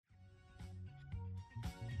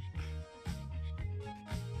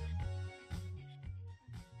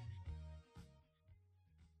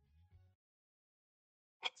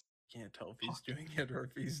Can't tell if he's doing it or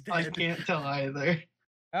if he's dead. I can't tell either.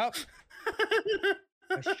 Oh,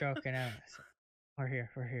 I was choking out. We're here.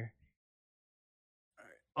 We're here.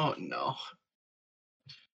 Oh no.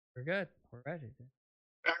 We're good. We're ready.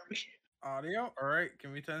 Are we? Audio. All right.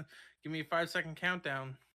 Give me a 5-second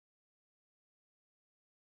countdown.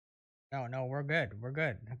 No, we're good. We're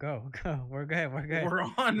good. Go. We're good. We're good. We're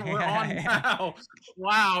on now.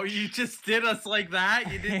 Wow, you just did us like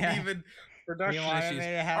that. You didn't even production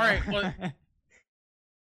issues. All right, well,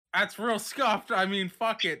 that's real scuffed. I mean,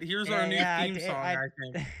 fuck it. Here's our new theme song. I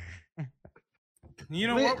think. You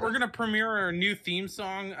know what? We're gonna premiere our new theme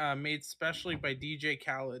song, made specially by DJ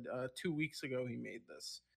Khaled. 2 weeks ago, he made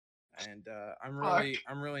this, and I'm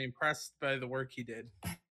really impressed by the work he did.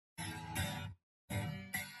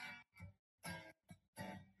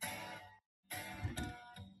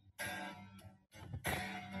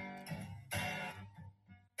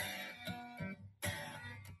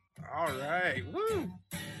 All right, woo!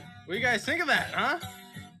 What do you guys think of that, huh?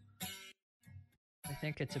 I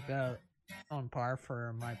think it's about on par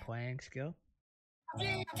for my playing skill.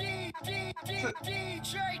 There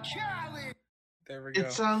we go.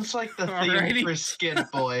 It sounds like the theme for Skid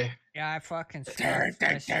Boy. Yeah, I fucking stuffed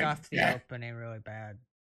the opening really bad.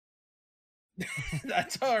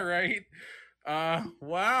 That's all right.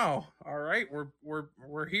 Wow. All right,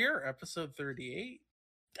 we're here, episode 38.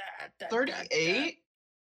 38?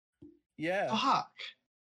 Yeah. Fuck.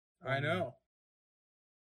 I know.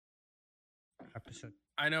 Episode.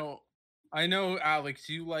 I know, Alex,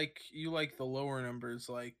 you like the lower numbers,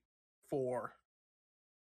 like 4.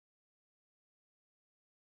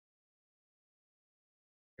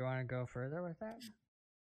 You want to go further with that?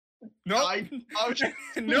 No,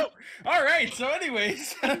 no. All right. So,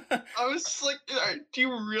 anyways, I was like, do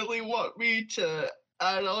you really want me to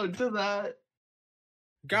add on to that,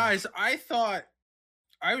 guys?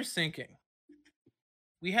 I was thinking,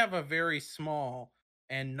 we have a very small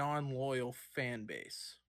and non-loyal fan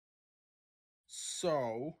base.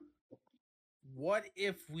 So, what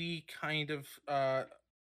if we kind of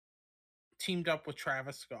teamed up with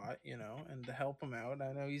Travis Scott, and to help him out?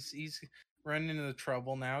 I know he's running into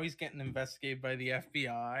trouble now. He's getting investigated by the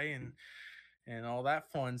FBI and all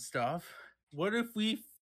that fun stuff. What if we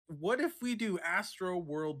do Astro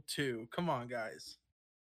World 2? Come on, guys.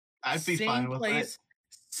 I'd be fine with it.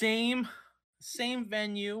 Same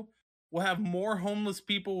venue. We'll have more homeless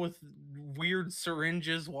people with weird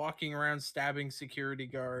syringes walking around stabbing security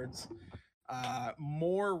guards.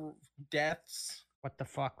 More deaths. What the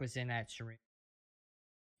fuck was in that syringe?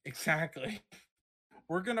 Exactly.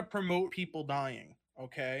 We're gonna promote people dying,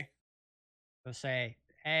 okay? They'll say,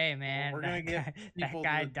 hey man, that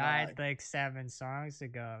guy died like 7 songs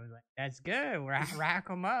ago. I was like, that's good. Rack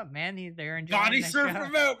them up, man. They're enjoying body surf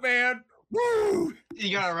them out, man. Woo!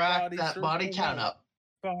 You gotta rack that body count up.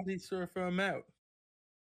 Body surf them out.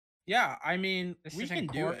 Yeah, I mean, this we isn't can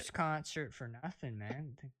do Corpse it. Concert for nothing,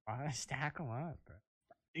 man. Stack them up, bro.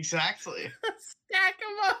 Exactly. Stack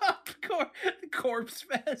them up. Corpse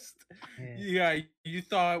Fest. Yeah, you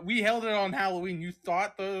thought we held it on Halloween. You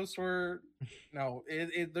thought those were no?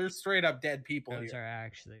 They're straight up dead people. Those are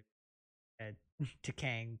actually dead,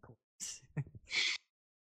 decaying corpse.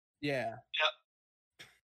 Yeah. Yep.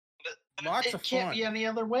 Lots of fun. It can't be any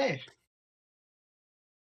other way.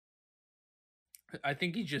 I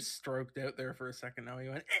think he just stroked out there for a second. Now he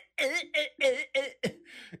went.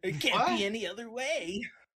 It can't be any other way.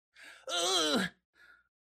 Ugh.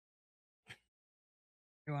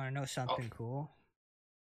 You want to know something cool?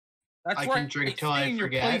 That's I right. can drink till I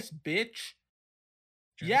forget. Your place, bitch.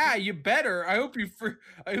 Yeah, you better. I hope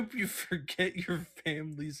you forget your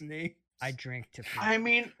family's name. I drink to forget. I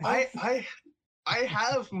mean, I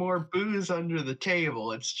have more booze under the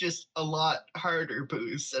table. It's just a lot harder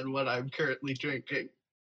booze than what I'm currently drinking.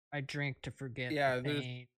 I drink to forget. Yeah, the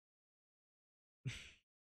pain.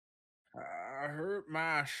 I hurt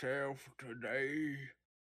myself today.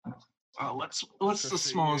 What's the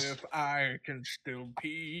smallest? If I can still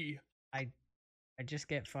pee. I just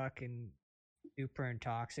get fucking super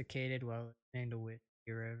intoxicated while listening to Whiskey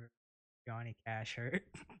River. Johnny Cash hurt.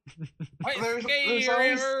 There's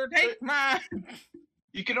always, take mine.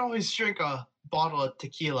 You can always drink a bottle of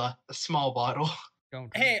tequila, a small bottle.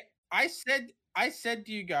 Don't. Hey, I said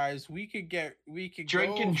to you guys, we could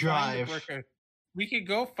drink and drive. We could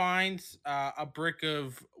go find a brick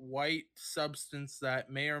of white substance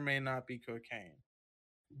that may or may not be cocaine.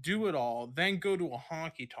 Do it all, then go to a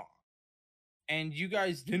honky tonk. And you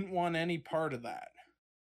guys didn't want any part of that.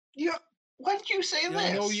 Yeah. Why did you say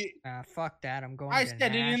this? Fuck that. I'm going I to said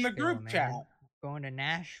Nashville, it in the group man. chat. I'm going to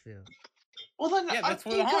Nashville. Well, then yeah, that's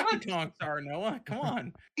what honky tonks are, Noah. Come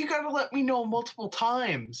on. You gotta let me know multiple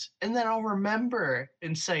times, and then I'll remember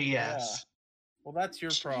and say yes. Yeah. Well, that's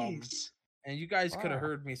your problem. And you guys could have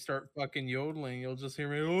heard me start fucking yodeling. You'll just hear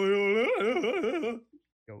me.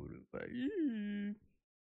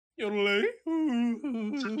 Yodeling.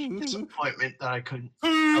 Such a disappointment that I couldn't.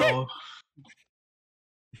 Oh.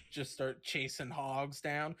 Just start chasing hogs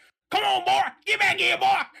down. Come on, boy! Get back here,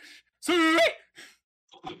 boy!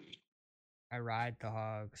 I ride the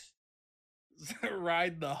hogs.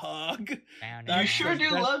 Ride the hog. You sure do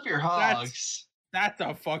love your hogs. That's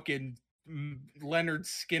a fucking Leonard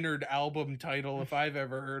Skinner album title if I've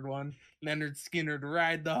ever heard one. Leonard Skinner,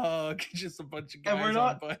 Ride the Hog. Just a bunch of guys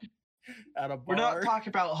at a bar. We're not talking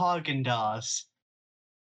about Haagen-Dazs.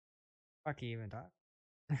 Fuck you even talk.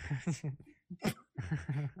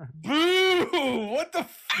 Boo! What the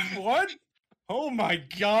what? Oh my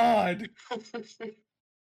god!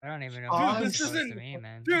 I don't even know what this isn't to me,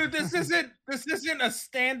 man. Dude, this isn't a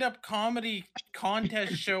stand-up comedy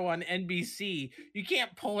contest show on NBC. You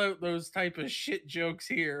can't pull out those type of shit jokes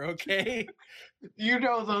here, okay? You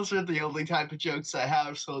know those are the only type of jokes I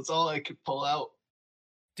have, so it's all I could pull out.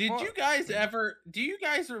 Do you guys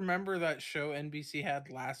remember that show NBC had,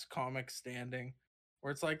 Last Comic Standing? Where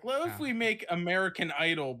it's like, what if we make American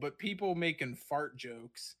Idol, but people making fart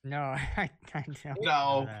jokes? No, I don't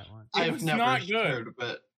know that one. I've never heard of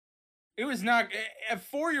it. It was not. A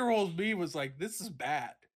 4-year-old me was like, this is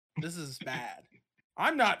bad. This is bad.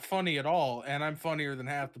 I'm not funny at all, and I'm funnier than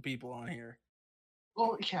half the people on here.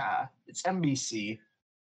 Well, yeah, it's NBC.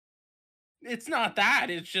 It's not that.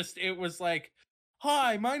 It's just, it was like,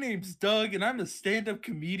 hi, my name's Doug, and I'm a stand-up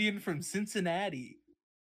comedian from Cincinnati.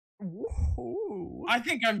 Whoa. I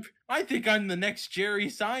think I'm the next Jerry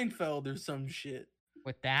Seinfeld or some shit.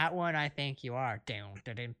 With that one, I think you are.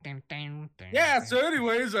 Yeah. So,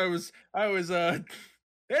 anyways, I was out,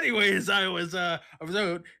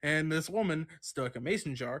 and this woman stuck a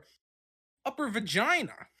mason jar up her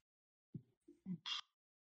vagina.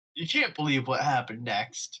 You can't believe what happened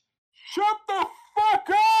next. Shut the fuck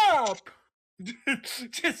up!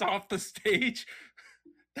 Just off the stage.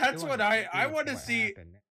 That's what I want to see.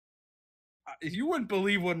 You wouldn't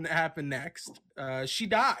believe what happened next. She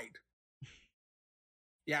died.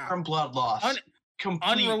 Yeah. From blood loss.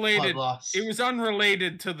 Unrelated. Blood loss. It was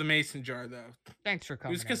unrelated to the mason jar, though. Thanks for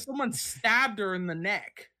coming. It was because someone stabbed her in the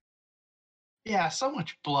neck. Yeah, so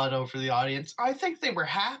much blood over the audience. I think they were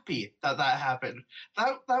happy that happened.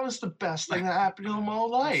 That was the best thing that happened to them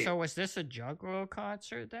all night. So was this a Juggalo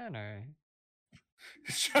concert then, or?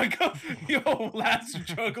 Last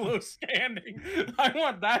Juggalo standing. I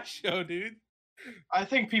want that show, dude. I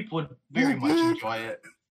think people would very much enjoy it.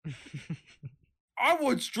 I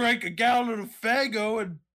once drank a gallon of Faygo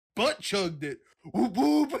and butt chugged it. Whoop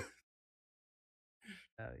whoop.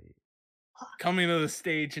 Coming to the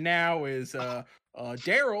stage now is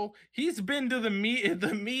Daryl. He's been to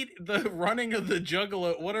the running of the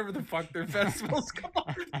Juggalo, whatever the fuck their festivals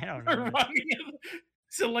called. I don't know.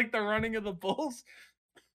 The running of the bulls.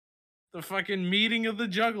 The fucking meeting of the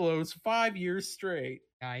Juggalos 5 years straight.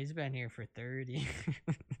 Yeah, he's been here for 30.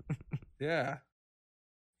 Yeah.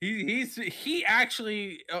 He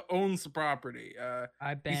actually owns the property.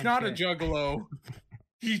 He's not a Juggalo.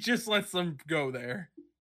 He just lets them go there.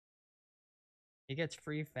 He gets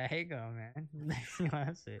free Faygo, man. He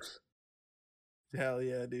loves it. Hell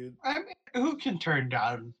yeah, dude. I mean, who can turn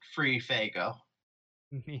down free Faygo?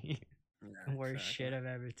 Me. Yeah, worst shit I've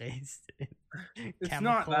ever tasted. It's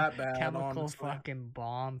not that bad. Chemical honestly. Fucking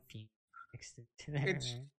bomb mixed into there.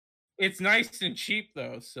 It's nice and cheap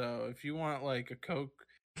though. So if you want like a Coke,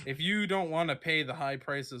 if you don't want to pay the high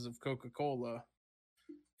prices of Coca-Cola,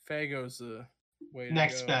 Faygo's the way to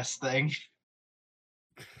Next go. best thing.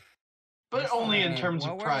 But only in terms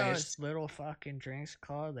of price. What were those little fucking drinks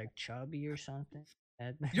called? Like Chubby or something?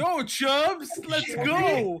 Yo, Chubs, let's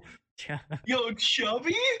go. Yo,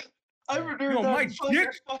 Chubby? I haven't heard that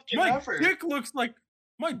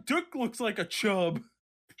my dick looks like a chub.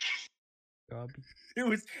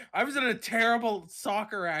 I was in a terrible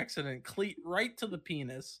soccer accident, cleat right to the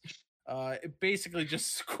penis. It basically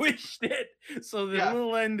just squished it, so the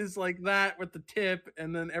little end is like that with the tip,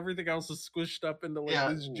 and then everything else is squished up into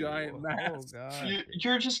like this giant mass. Oh god!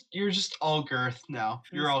 You're just all girth now.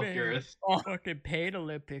 You're all girth. Fucking paid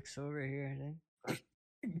Olympics over here.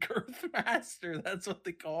 Girth Master, that's what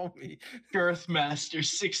they call me. Girth Master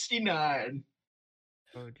 69.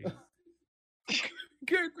 Oh dude.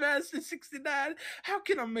 Girth Master 69. How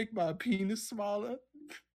can I make my penis smaller?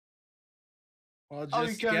 I'll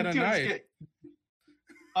just get a knife.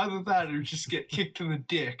 Either that or just get kicked in the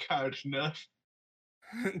dick hard enough.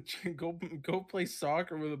 go play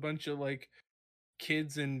soccer with a bunch of like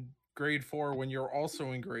kids in grade 4 when you're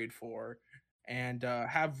also in grade 4, and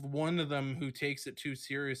have one of them who takes it too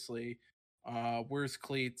seriously, wears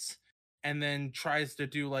cleats, and then tries to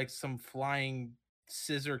do like some flying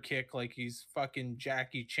scissor kick like he's fucking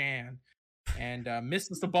Jackie Chan, and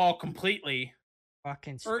misses the ball completely.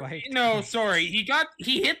 Fucking spiked. No, sorry,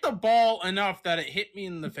 he hit the ball enough that it hit me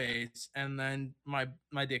in the face, and then my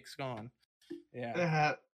dick's gone.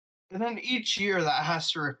 Yeah. And then each year that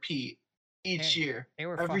has to repeat. Each year.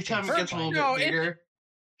 Every time it gets a little bit bigger.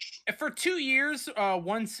 For 2 years,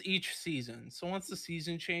 once each season. So once the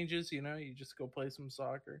season changes, you just go play some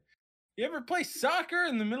soccer. You ever play soccer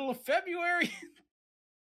in the middle of February?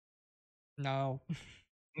 No.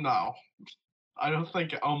 No. I don't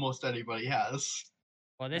think almost anybody has.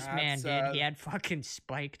 Well, this man did. He had fucking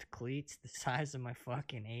spiked cleats the size of my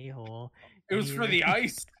fucking a-hole. It was for the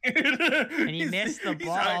ice. And he missed the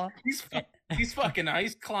ball. He's fucking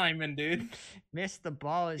ice climbing, dude. Missed the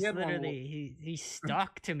ball. It's literally he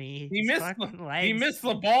stuck to me. He missed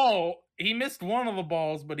the ball. He missed one of the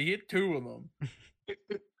balls, but he hit 2 of them.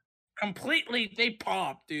 Completely, they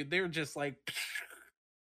popped, dude. They were just like.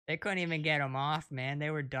 They couldn't even get them off, man. They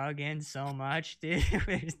were dug in so much, dude.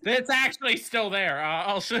 It's actually still there.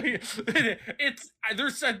 I'll show you.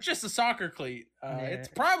 There's just a soccer cleat. It's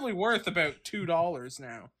probably worth about $2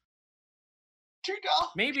 now. $2?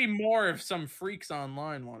 Maybe more if some freaks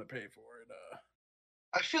online want to pay for it.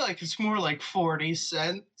 I feel like it's more like 40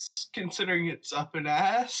 cents, considering it's up an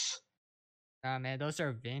ass. Nah, man, those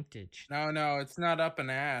are vintage. No, it's not up an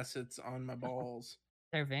ass. It's on my balls.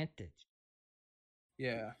 They're vintage.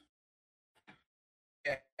 Yeah.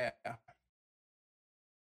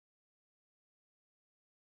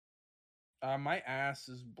 My ass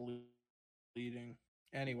is bleeding.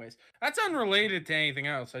 Anyways, that's unrelated to anything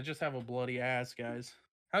else. I just have a bloody ass, guys.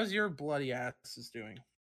 How's your bloody asses doing?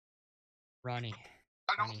 Runny.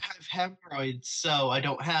 I don't have hemorrhoids, so I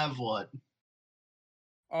don't have one.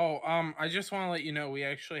 Oh, I just want to let you know we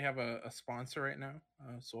actually have a sponsor right now.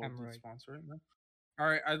 So I'll do sponsor right now. All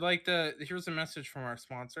right, I'd like to. Here's a message from our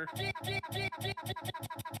sponsor. DJ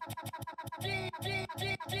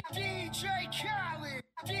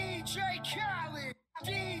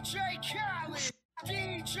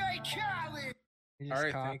Khaled. All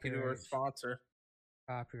right, thank you to our sponsor.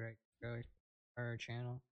 Copyright our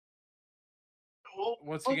channel. Well,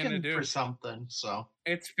 what's he gonna do? For something, so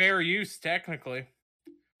it's fair use technically.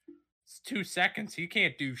 It's 2 seconds. He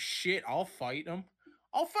can't do shit. I'll fight him.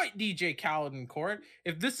 I'll fight DJ Khaled in court.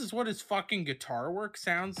 If this is what his fucking guitar work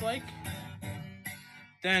sounds like,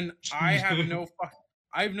 then I have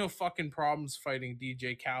no fucking problems fighting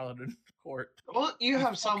DJ Khaled in court. Well, you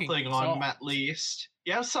have something on him at least.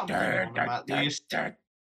 You have something on him at least. So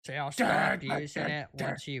I'll stop using it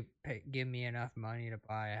once you give me enough money to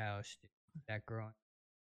buy a house. That girl,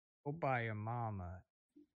 go buy your mama.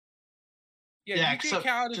 Yeah, DJ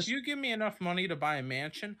Khaled, if you give me enough money to buy a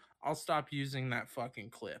mansion, I'll stop using that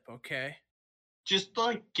fucking clip, okay? Just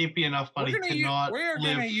like give me enough money to not live.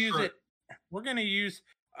 We're gonna use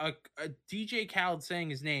a DJ Khaled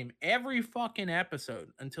saying his name every fucking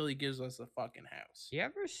episode until he gives us a fucking house. You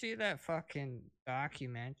ever see that fucking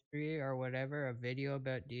documentary or whatever, a video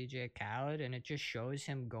about DJ Khaled, and it just shows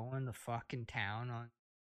him going to fucking town on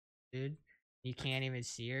dude? You can't even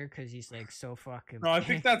see her because he's like so fucking. No, I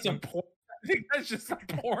think that's a porn. I think that's just a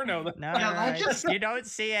porno. No, you don't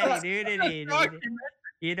see any nudity.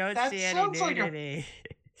 You don't see any nudity.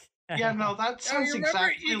 Yeah, no, that sounds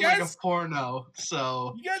exactly like a porno.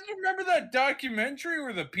 So you guys remember that documentary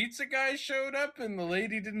where the pizza guy showed up and the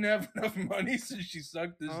lady didn't have enough money, so she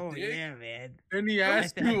sucked his dick? Oh yeah, man. And he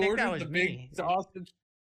asked who ordered the big sausage,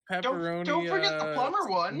 pepperoni. Don't forget the plumber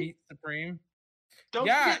one. Meat supreme. And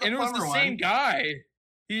it was the same guy.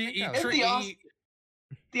 The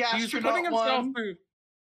astronaut one.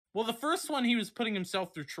 Well, the first one he was putting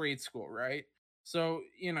himself through trade school, right? So,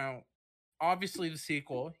 obviously the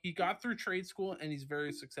sequel, he got through trade school and he's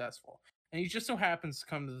very successful. And he just so happens to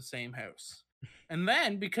come to the same house. And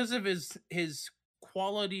then because of his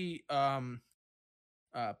quality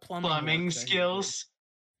plumbing skills,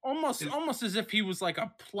 almost as if he was like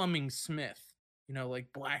a plumbing smith. Like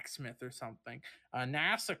blacksmith or something.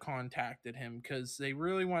 NASA contacted him because they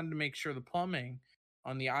really wanted to make sure the plumbing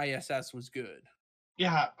on the ISS was good.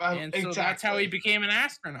 Yeah, and so that's how he became an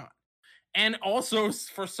astronaut. And also,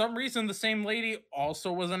 for some reason, the same lady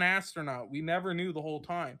also was an astronaut. We never knew the whole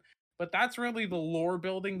time. But that's really the lore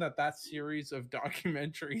building that series of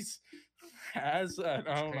documentaries has. I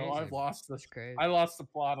don't know. I've lost this. Crazy. I lost the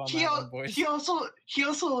plot on that one, boys. He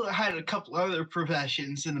also had a couple other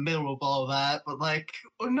professions in the middle of all that, but like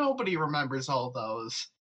nobody remembers all those.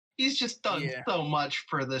 He's just done so much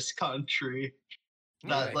for this country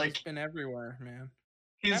that like he's been everywhere, man.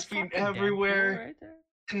 He's been everywhere, right there?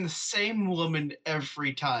 And the same woman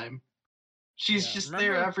every time. She's just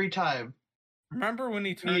there every time. Remember when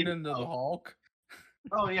he turned into the Hulk?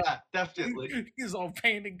 Oh yeah, definitely. He's all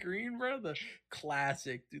painted green, bro. The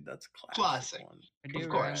classic, dude. That's classic. One. I do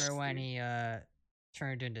remember when he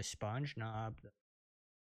turned into SpongeNob.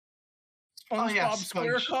 SpongeBob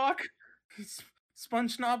Squarecock.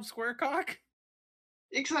 SpongeNob Squarecock.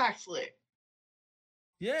 Exactly.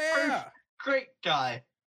 Yeah. Great guy.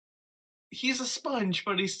 He's a sponge,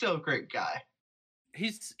 but he's still a great guy.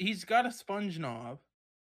 He's got a sponge knob,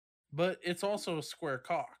 but it's also a square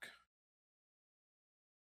cock.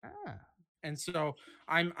 And so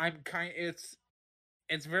I'm kind. It's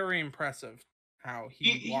very impressive how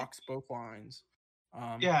he walks both lines.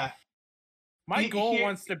 Yeah. My goal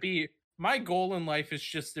in life is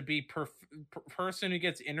just to be person who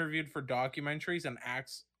gets interviewed for documentaries and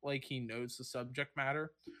acts like he knows the subject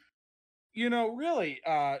matter. You know, really,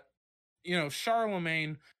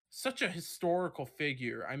 Charlemagne, such a historical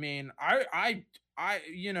figure. I mean, I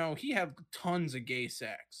he had tons of gay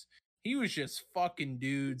sex. He was just fucking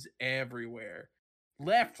dudes everywhere.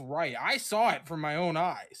 Left, right. I saw it from my own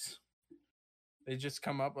eyes. They just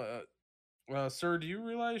come up, sir, do you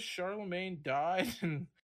realize Charlemagne died in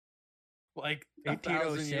like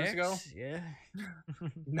 1,000 years ago? Yeah.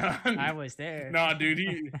 No, I was there. Nah, dude,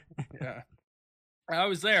 yeah. I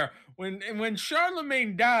was there when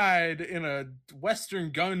Charlemagne died in a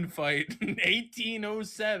Western gunfight in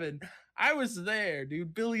 1807. I was there,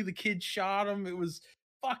 dude. Billy the Kid shot him. It was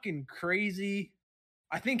fucking crazy.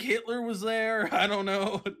 I think Hitler was there. I don't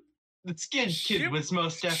know. The Skin Kid was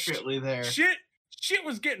most definitely there. Shit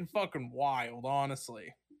was getting fucking wild,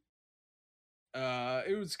 honestly.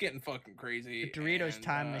 It was getting fucking crazy. The Doritos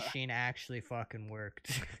time machine actually fucking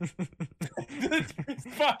worked. This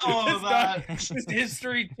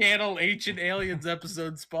History Channel Ancient Aliens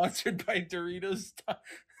episode sponsored by Doritos time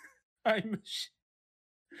machine.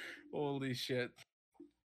 Holy shit.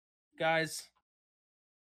 Guys,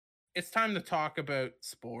 it's time to talk about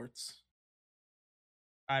sports.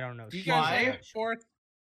 I don't know. Do you guys like sports?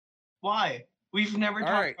 Why? We've never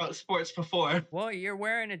talked about sports before. Well, you're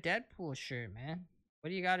wearing a Deadpool shirt, man. What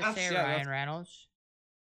do you got to say, Ryan Reynolds?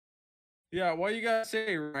 Yeah, what you got to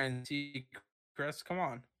say, Ryan T. Chris? Come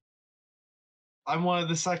on. I'm one of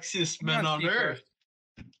the sexiest men on earth.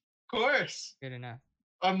 Of course. Good enough.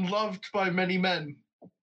 I'm loved by many men.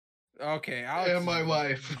 Okay, and my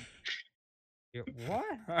wife. What?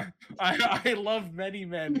 I love many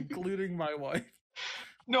men, including my wife.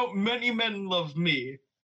 No, many men love me.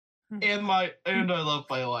 And I love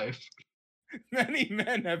my wife. Many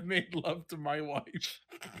men have made love to my wife.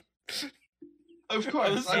 Of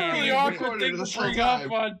course. It's a really awkward thing to bring up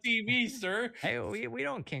on TV, sir. Hey, we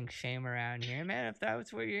don't kink shame around here, man. If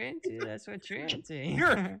that's what you're into, that's what you're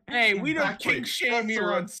into. Hey, we don't kink shame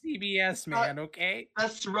here on CBS, man, okay?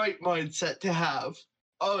 That's the right mindset to have.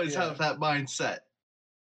 Always have that mindset.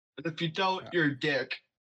 But if you don't, you're a dick.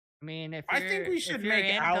 I mean, I think we should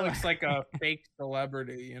make Alex like a fake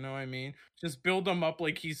celebrity, you know what I mean? Just build him up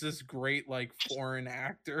like he's this great, like, foreign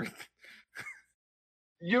actor.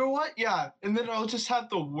 You know what? Yeah, and then I'll just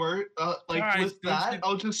have the word, with that,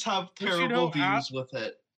 I'll just have terrible views with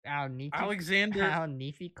it. Alexander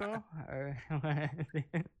Nifico? Or I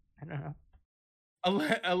don't know.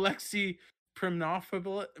 Alexei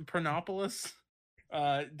Pranopoulos.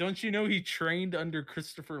 Don't you know he trained under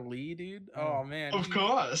Christopher Lee, dude? Oh man, of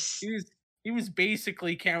course. He was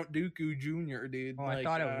basically Count Dooku Jr., dude. Oh, I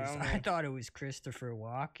thought it was Christopher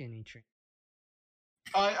Walken. He trained.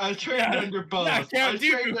 I trained under both. I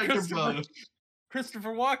trained under both.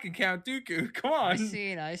 Christopher Walken, Count Dooku. Come on.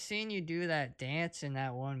 I seen you do that dance in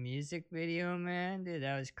that one music video, man. Dude,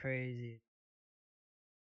 that was crazy.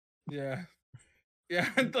 Yeah. Yeah,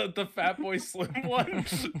 the Fatboy Slim one.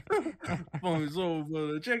 Phone's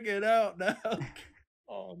over. Check it out now.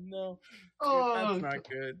 Oh no. Dude, that's not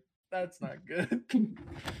good. That's not good.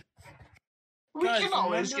 We can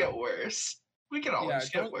always get worse. We can always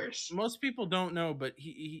get worse. Most people don't know, but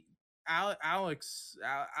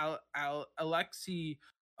Alexei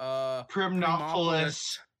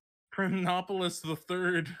Primnopoulos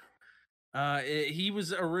III. He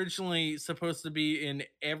was originally supposed to be in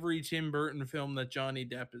every Tim Burton film that Johnny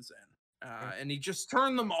Depp is in, and he just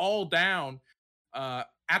turned them all down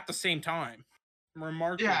at the same time.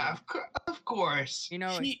 remarkable. Yeah, of course. You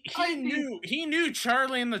know, he knew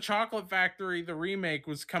Charlie and the Chocolate Factory, the remake,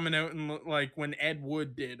 was coming out in like when Ed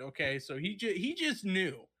Wood did. Okay, so he just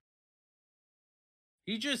knew.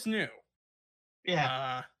 He just knew.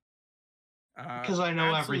 Yeah. Because I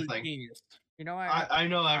know everything. Genius. You know, I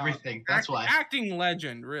know everything. That's why. Acting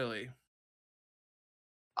legend, really.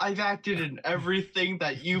 I've acted in everything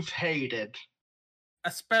that you've hated.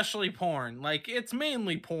 Especially porn. Like, it's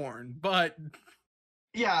mainly porn, but...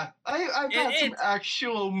 Yeah, I've had some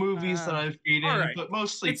actual movies that I've hated, right. But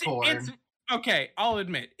mostly porn. Okay, I'll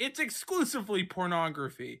admit, it's exclusively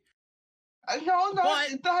pornography. No,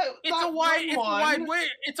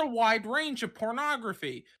 it's a wide range of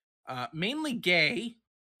pornography. Mainly gay,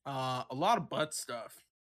 a lot of butt stuff.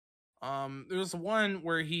 There's one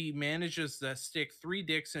where he manages to stick 3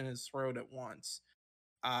 dicks in his throat at once.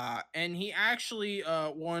 And he actually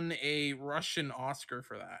won a Russian Oscar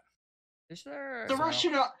for that. Is there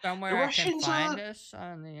somewhere I can find this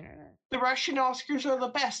on the internet? The Russian Oscars are the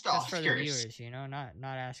best Oscars. For the viewers, you know, not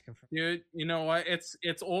asking for. Dude, you know what? It's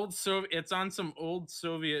old it's on some old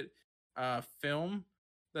Soviet film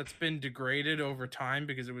that's been degraded over time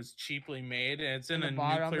because it was cheaply made, and it's in a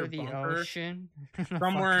nuclear bunker ocean,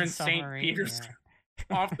 somewhere in St. Petersburg,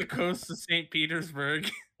 off the coast of St. Petersburg.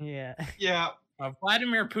 Yeah.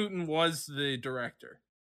 Vladimir Putin was the director.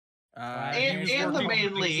 And the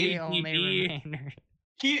main lead.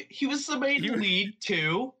 He was the main lead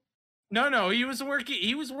too. No, he was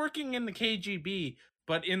working in the KGB,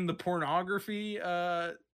 but in the pornography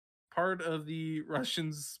part of the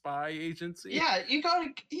Russian spy agency. Yeah, you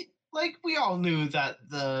gotta, like, we all knew that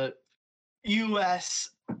the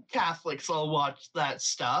U.S. Catholics all watch that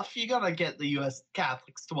stuff. You gotta get the U.S.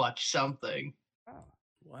 Catholics to watch something. Oh,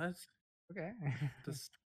 what? Okay.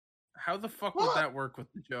 How the fuck would that work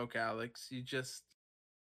with the joke, Alex? You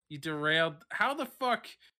derailed. How the fuck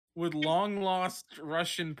would long lost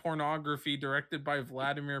Russian pornography directed by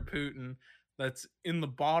Vladimir Putin that's in the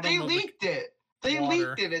bottom of the leaked it. They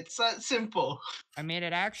leaked it. It's that simple. I mean,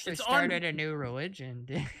 it actually started a new religion.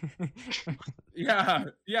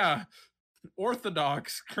 Yeah.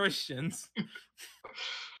 Orthodox Christians.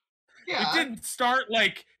 Yeah. It didn't start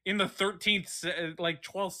like in the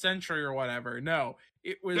 12th century or whatever. No.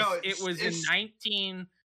 It was in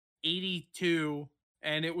 1982,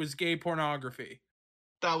 and it was gay pornography.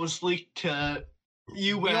 That was leaked to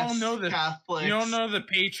U.S. Catholics. You don't know the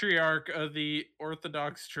patriarch of the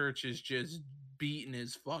Orthodox Church is just beating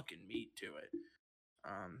his fucking meat to it.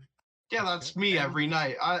 Yeah, that's me every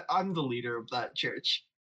night. I'm the leader of that church.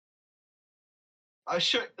 I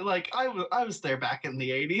was there back in the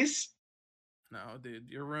 80s. No, dude,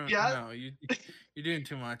 you're ruining. Yeah. No, you're doing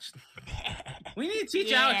too much. We need to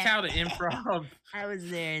teach Alex how to improv. I was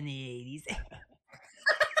there in the 80s.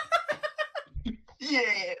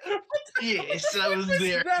 Yeah. Yes, I was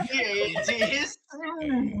there. Yes.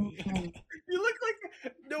 You look like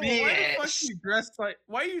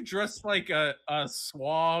why are you dressed like a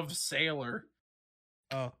suave sailor?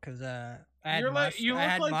 Oh, cause I had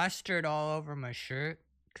mustard all over my shirt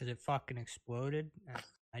because it fucking exploded.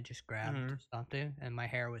 I just grabbed something, and my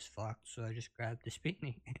hair was fucked, so I just grabbed this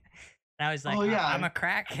beanie. And I was like, I'm a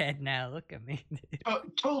crackhead now. Look at me.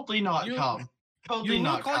 Totally not calm. Totally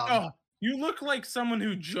not calm. You look like someone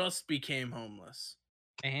who just became homeless.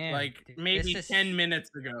 Man, like, dude, maybe 10 minutes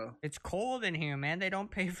ago. It's cold in here, man. They don't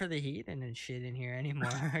pay for the heating and shit in here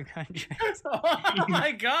anymore. Oh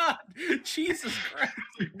my god. Jesus Christ.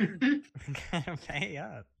 Gotta pay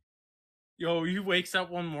up. Yo, he wakes up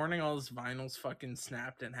one morning, all his vinyls fucking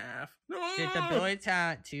snapped in half. Dude, the Billy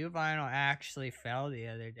Talent 2 vinyl actually fell the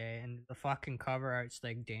other day, and the fucking cover art's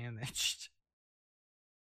like damaged.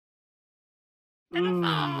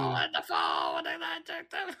 The fall.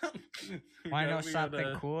 Wanna know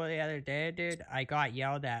something cool the other day, dude? I got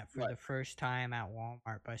yelled at for the first time at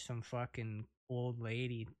Walmart by some fucking old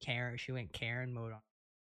lady. Karen, she went Karen mode on.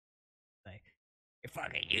 Like, you're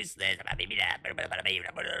fucking useless.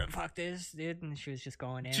 Fuck this, dude. And she was just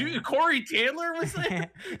going in. Dude, Corey Taylor was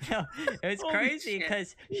there? No, it was crazy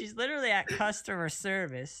because she's literally at customer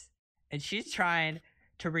service and she's trying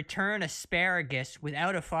to return asparagus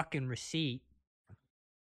without a fucking receipt.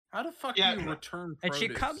 How the fuck do you return produce? And she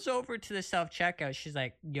comes over to the self-checkout. She's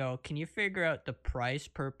like, yo, can you figure out the price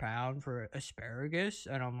per pound for asparagus?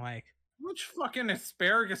 And I'm like, How much fucking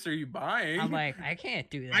asparagus are you buying? I'm like, I can't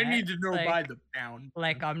do that. I need to know by the pound.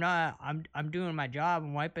 Like, I'm doing my job.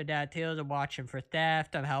 I'm wiping down tails. I'm watching for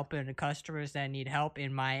theft. I'm helping the customers that need help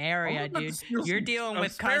in my area, dude. You're dealing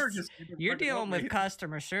with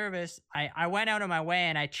customer service. I went out of my way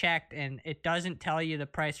and I checked, and it doesn't tell you the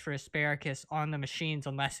price for asparagus on the machines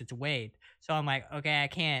unless it's weighed. So I'm like, okay, I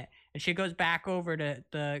can't. And she goes back over to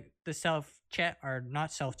the self-check, or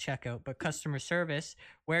not self-checkout, but customer service,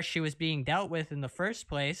 where she was being dealt with in the first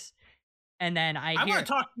place. And then I want to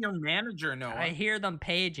talk to your manager, Noah. I hear them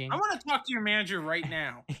paging. I want to talk to your manager right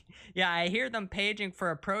now. Yeah, I hear them paging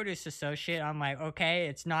for a produce associate. I'm like, okay,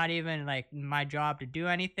 it's not even like my job to do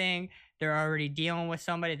anything. They're already dealing with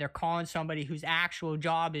somebody. They're calling somebody whose actual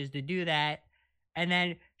job is to do that. And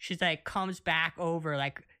then she's like, comes back over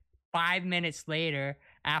like 5 minutes later,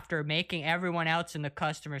 after making everyone else in the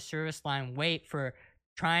customer service line wait for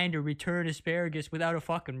trying to return asparagus without a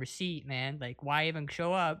fucking receipt, man. Like, why even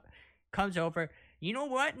show up? Comes over, you know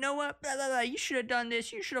what, Noah? Blah, blah, blah. You should have done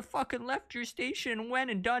this. You should have fucking left your station and went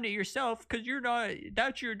and done it yourself, because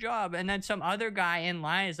that's your job. And then some other guy in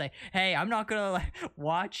line is like, hey, I'm not gonna like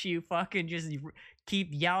watch you fucking just keep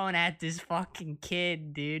yelling at this fucking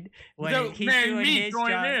kid, dude. When he's doing his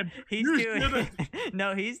job.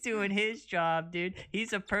 He's doing his job, dude.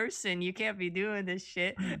 He's a person. You can't be doing this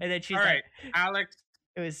shit. And then she's like, Alex.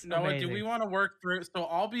 It was Noah, amazing. do we want to work through? So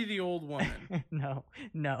I'll be the old woman. No.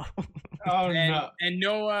 Oh, no. And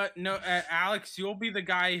Noah, Alex, you'll be the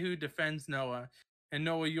guy who defends Noah, and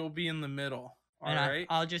Noah, you'll be in the middle. All right.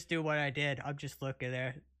 I'll just do what I did. I'm just looking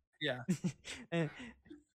there. Yeah.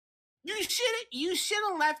 You should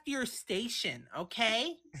have left your station,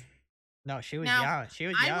 okay? No, she was yelling. She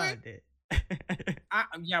was yelling, dude.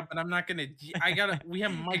 Yeah, but I'm not gonna. We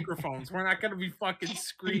have microphones. We're not gonna be fucking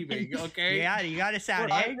screaming, okay? Yeah, you gotta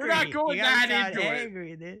sound angry. We're not going that into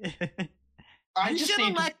angry, it. You should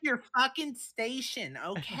have left your fucking station,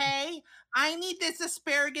 okay? I need this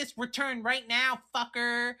asparagus returned right now,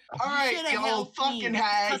 fucker. All right, you old fucking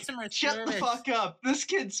hag. Shut the fuck up. This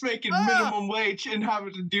kid's making minimum wage and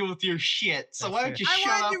having to deal with your shit. So why don't you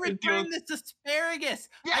shut up and deal with... I wanted to return this asparagus.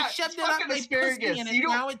 Yeah, I shoved it up my pussy and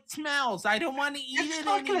now it smells. I don't want to eat it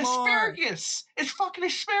anymore. It's fucking asparagus. It's fucking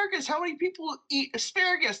asparagus. How many people eat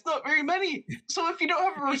asparagus? Not very many. So if you don't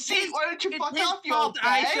have a receipt, why don't you fuck off, you old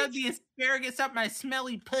hag? I shoved the asparagus up my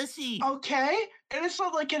smelly pussy. Okay, and it's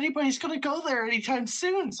not like anybody's gonna go there anytime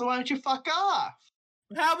soon, so why don't you fuck off?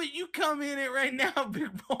 How about you come in it right now,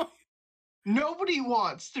 big boy? Nobody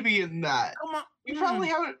wants to be in that. Come on.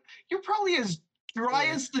 You're probably as dry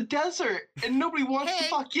as the desert, and nobody wants to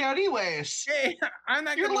fuck you anyways. Hey, I'm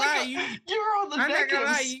not gonna lie. You're on the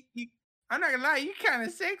negatives. I'm not gonna lie, you kind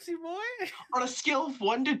of sexy, boy. On a scale of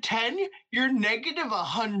 1 to 10, you're negative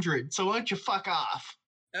 100, so why don't you fuck off?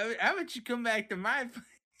 How about you come back to my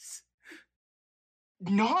place?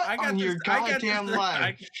 Not on your goddamn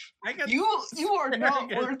life. You are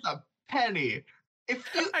not worth a penny. If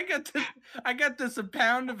you... I got this a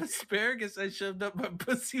pound of asparagus I shoved up my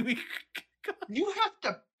pussy. You have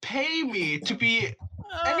to pay me to be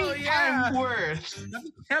any time worth.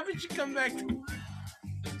 How about you come back to...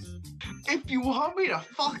 If you want me to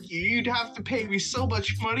fuck you, you'd have to pay me so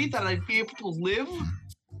much money that I'd be able to live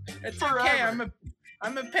forever. Okay,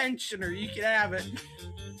 I'm a pensioner. You can have it.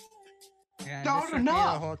 Yeah, not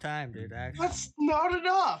enough. The whole time, dude. Actually. That's not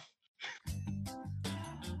enough.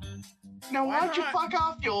 Now why don't you fuck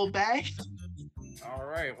off, you old bag? All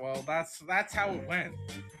right. Well, that's how it went.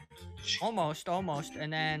 Almost.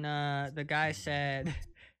 And then the guy said,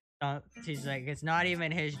 she's like, it's not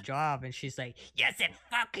even his job, and she's like, yes, it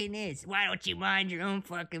fucking is. Why don't you mind your own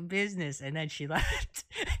fucking business? And then she left.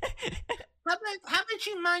 How about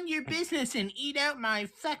you mind your business and eat out my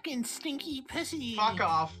fucking stinky pussy? Fuck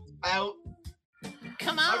off. Out.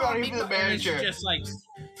 Come on. I'm not even the manager. It's just like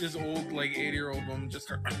this old, like 80-year-old woman just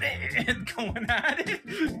start going at it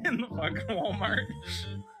in the fucking Walmart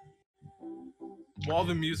while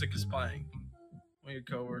the music is playing. One of your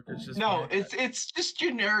coworkers just it's just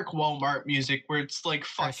generic Walmart music where it's like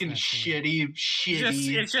fucking shitty.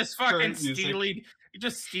 It's just fucking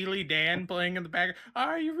Steely Dan playing in the back.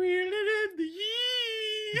 Are you reeling in the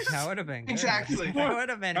yeast? That would have been good. Exactly. That would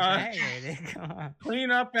have been great. Come on. Clean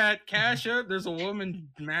up at Kasha. There's a woman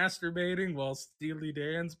masturbating while Steely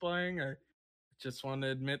Dan's playing. I just want to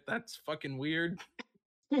admit that's fucking weird.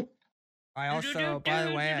 I also, by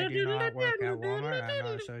the way, I do not work at Walmart. I'm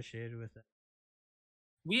not associated with it.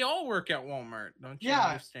 We all work at Walmart, don't you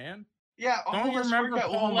understand? Yeah, don't you remember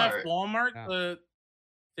Paul left Walmart? Yeah.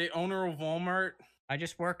 The owner of Walmart. I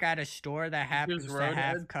just work at a store that happens to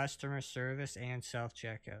have customer service and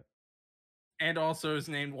self-checkout. and also is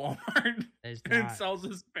named Walmart and sells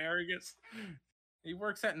asparagus. He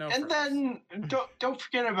works at No And then don't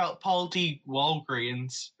forget about Paul D.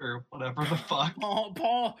 Walgreens or whatever the fuck.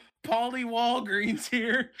 Paulie Walgreens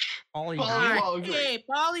here. Paulie Walgreens. Hey,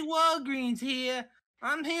 Paulie Walgreens here.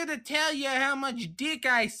 I'm here to tell you how much dick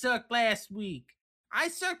I sucked last week. I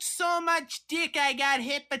sucked so much dick I got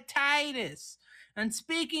hepatitis. And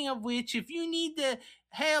speaking of which, if you need to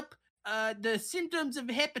help the symptoms of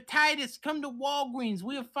hepatitis, come to Walgreens.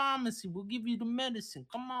 We're a pharmacy. We'll give you the medicine.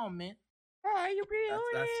 Come on, man. Are you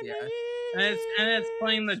really? Yeah. And it's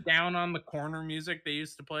playing the Down on the Corner music they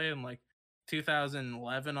used to play in like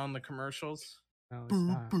 2011 on the commercials. No, it's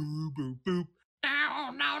not. Boop, boop, boop.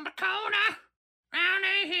 Down on the corner. Round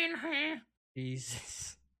in here.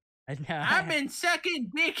 Jesus. I've been sucking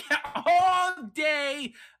dick all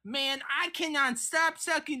day, man. I cannot stop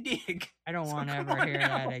sucking dick. I don't want to ever hear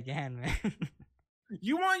that again, man.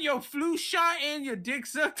 You want your flu shot and your dick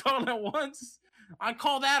sucked all at once? I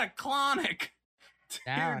call that a clonic.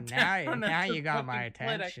 Now you got my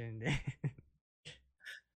attention.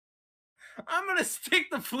 I'm gonna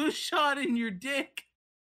stick the flu shot in your dick.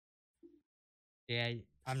 Yeah,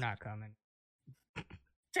 I'm not coming.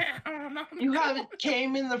 You haven't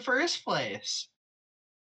came in the first place.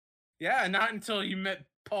 Yeah, not until you met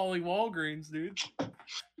Paulie Walgreens, dude.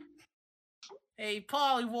 Hey,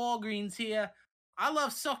 Paulie Walgreens here. I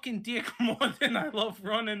love sucking dick more than I love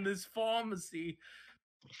running this pharmacy.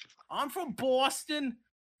 I'm from Boston,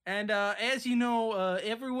 and as you know,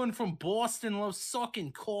 everyone from Boston loves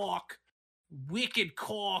sucking cock. Wicked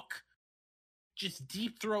cock. Just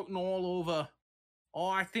deep throating all over. Oh,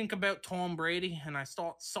 I think about Tom Brady, and I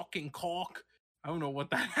start sucking cock. I don't know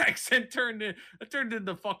what that accent turned in. It turned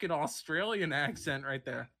into fucking Australian accent right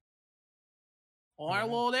there. Oh,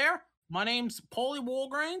 hello there. My name's Paulie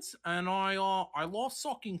Walgreens, and I love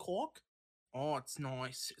sucking cock. Oh, it's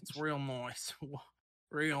nice. It's real nice.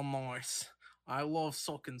 Real nice. I love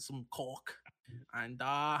sucking some cock. And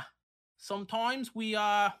sometimes we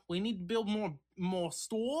need to build more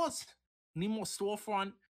stores. Need more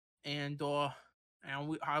storefront, and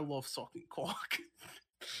I love sucking cock.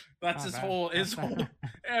 That's his whole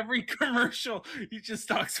every commercial he just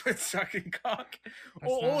talks with sucking cock.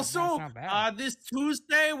 Also, this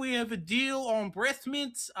Tuesday we have a deal on breath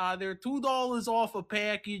mints. They're $2 off a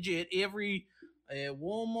package at every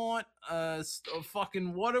Walmart.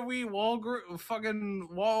 Fucking what are we? Fucking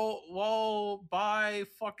wall buy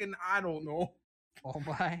fucking I don't know. Wall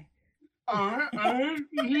buy.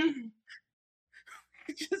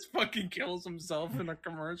 He just fucking kills himself in a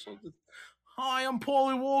commercial. Just, hi, I'm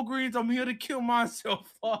Paulie Walgreens. I'm here to kill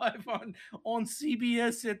myself live on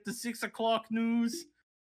CBS at the 6 o'clock news.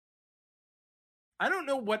 I don't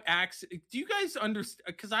know what accent. Do you guys understand?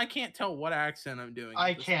 Because I can't tell what accent I'm doing.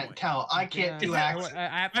 I can't tell. I can't do accent.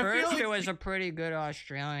 At first, it was a pretty good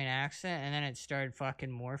Australian accent, and then it started fucking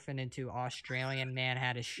morphing into Australian man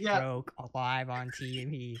had a stroke live on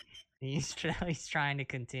TV. He's trying to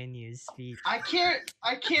continue his speech. I can't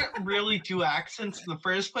really do accents in the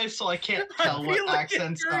first place, so I can't tell what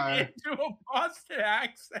accents are. Into a Boston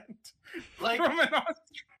accent, like from an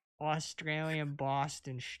Australian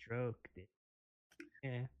Boston stroke. Dude.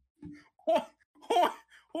 Yeah.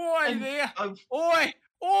 Oi there! Oi!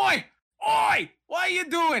 What are you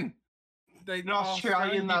doing? An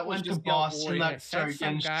Australian that went to Boston that started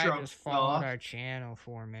getting stroked just followed our channel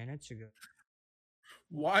 4 minutes ago.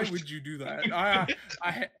 Why would you do that? I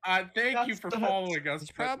thank you for following us.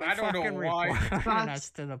 But I don't know why. Reporting us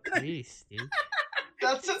to the police, dude.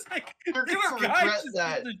 That's it. Like, you're gonna regret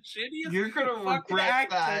that. You're gonna regret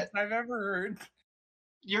that. I've ever heard.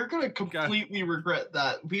 You're gonna completely regret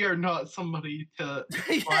that. We are not somebody to.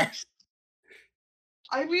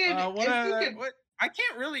 I mean, I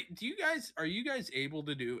can't really. Are you guys able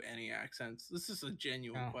to do any accents? This is a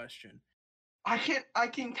genuine question. I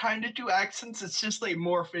can kind of do accents. It's just they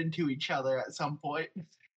morph into each other at some point.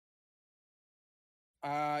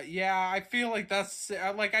 Yeah, I feel like that's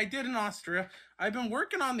like I did in Austria. I've been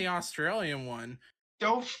working on the Australian one.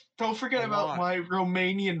 Don't forget about my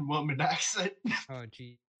Romanian woman accent. Oh,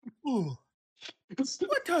 gee. Ooh.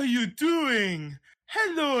 What are you doing?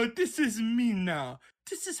 Hello, this is me now.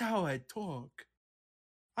 This is how I talk.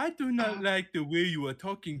 I do not like the way you are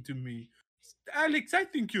talking to me. Alex, I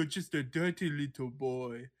think you're just a dirty little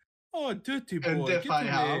boy. Oh, dirty boy. And if I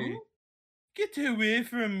am? Get away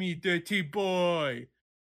from me, dirty boy.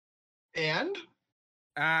 And?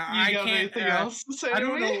 I can't. Anything else to say?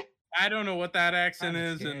 I don't know what that accent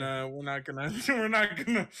is, and we're not gonna explore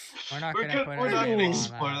that. We're not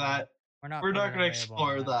gonna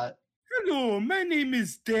explore that. Hello, my name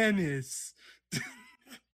is Dennis.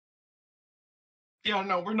 Yeah,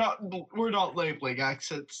 no, we're not labeling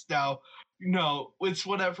accents now. No, it's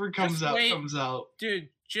whatever comes out comes out. Dude,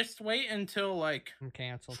 just wait until like I'm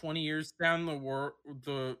canceled. 20 years down the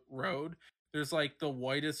road. There's like the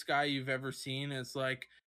whitest guy you've ever seen is like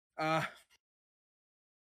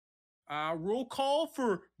roll call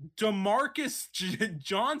for DeMarcus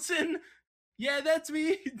Johnson. Yeah, that's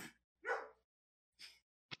me.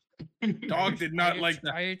 Dog did not like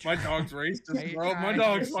that. My dog's racist, bro. My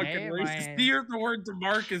dog's fucking racist. He heard the word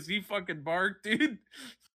DeMarcus, he fucking barked, dude.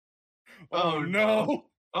 Oh no.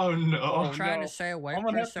 Oh no. I'm trying to say a white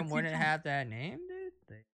person wouldn't have that name,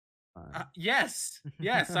 dude? Yes,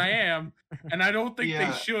 I am. And I don't think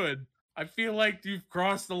they should. I feel like you've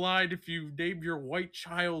crossed the line if you name your white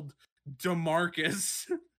child DeMarcus.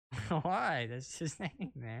 Why? That's his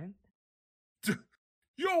name, man.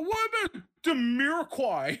 Yo, what about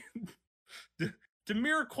Demiroquai?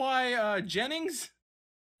 Demiroquai Jennings?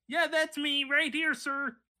 Yeah, that's me right here,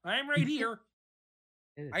 sir. I'm right here.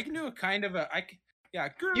 I can do a kind of a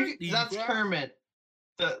that's Kermit.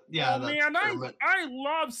 Oh man, Kermit. I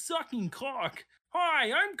love sucking cock.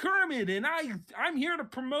 Hi, I'm Kermit, and I'm here to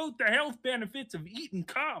promote the health benefits of eating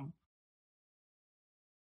cum.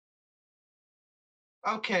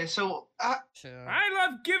 Okay, so I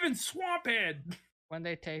love giving swamp head. When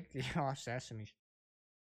they take the off Sesame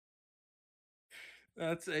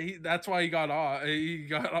Street. That's why he got off. He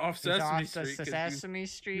got off Sesame Street. Sesame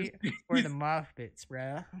Street for the Muppets,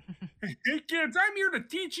 bro. Hey kids, I'm here to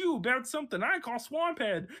teach you about something I call swamp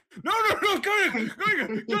head. No, go ahead.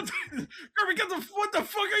 What the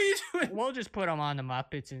fuck are you doing? We'll just put them on the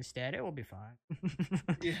Muppets instead. It will be fine.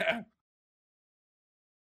 Yeah.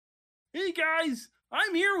 Hey guys,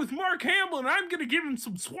 I'm here with Mark Hamill, and I'm gonna give him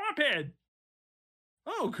some swamp head.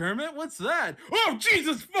 Oh, Kermit, what's that? Oh,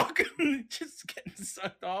 Jesus fucking just getting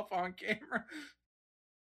sucked off on camera.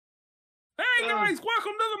 Hey, guys,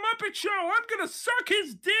 welcome to the Muppet Show. I'm going to suck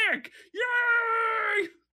his dick. Yay!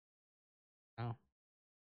 Oh.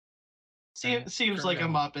 Seems like a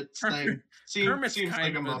Muppet thing. Seems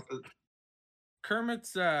like a Muppet.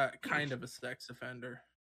 Kermit's kind of a sex offender.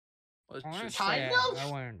 Kind of?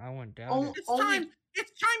 I wouldn't doubt it.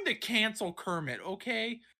 It's time to cancel Kermit,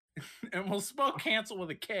 okay? And we'll spell cancel with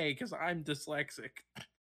a K because I'm dyslexic.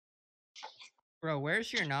 Bro,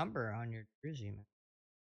 where's your number on your jersey, man?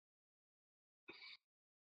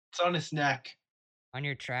 It's on his neck. On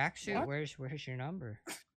your tracksuit? Where's your number?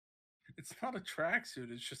 It's not a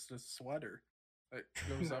tracksuit. It's just a sweater that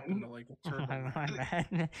goes up into like a turban. My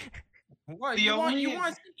bad. What? You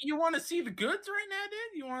want to see the goods right now,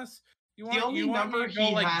 dude? The only number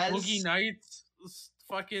he has, Boogie Nights,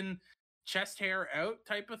 fucking chest hair out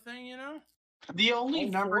type of thing, you know? The only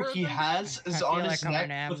number he has is on his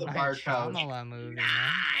neck with a barcode.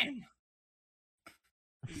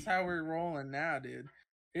 This is how we're rolling now, dude.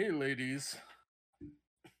 Hey, ladies.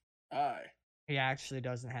 Hi. He actually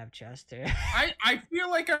doesn't have chest hair. I feel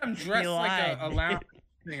like I'm dressed like a lounge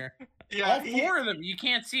singer. Yeah, all four of them. You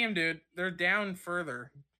can't see them, dude. They're down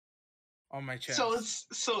further on my chest.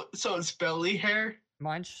 So it's belly hair.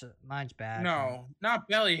 Mine's bad. No, not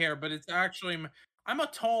belly hair, but it's actually. I'm a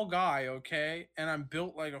tall guy, okay, and I'm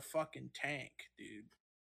built like a fucking tank, dude.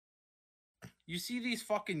 You see these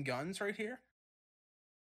fucking guns right here?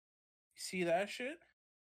 You see that shit?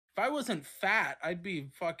 If I wasn't fat, I'd be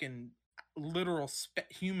fucking literal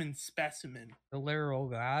human specimen. The literal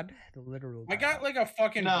god? The literal god. I got like a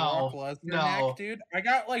fucking Brock Lesnar neck, dude. I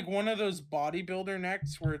got like one of those bodybuilder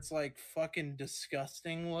necks where it's like fucking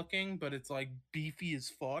disgusting looking, but it's like beefy as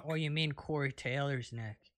fuck. Oh, you mean Corey Taylor's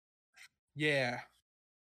neck? Yeah.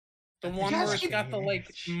 The one where it's got the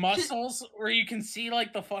like muscles where you can see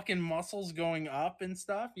like the fucking muscles going up and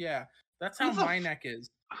stuff. Yeah. That's how my neck is.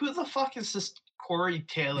 Who the fuck is this Corey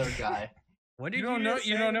Taylor guy? What did you don't know?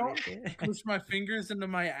 You don't know? Push my fingers into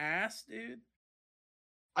my ass, dude.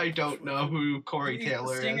 I don't know who Corey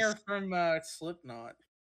Taylor is. Singer from Slipknot.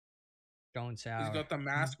 Don't sound. He's got the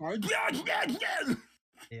mask on.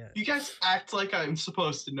 Yeah. You guys act like I'm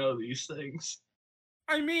supposed to know these things.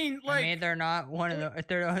 I mean, they're not one of the.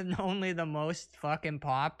 They're only the most fucking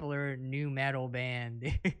popular new metal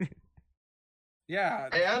band. Yeah,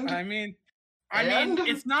 and I mean,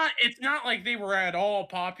 it's not like they were at all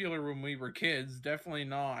popular when we were kids. Definitely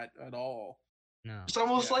not at all. No. It's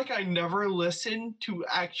almost like I never listened to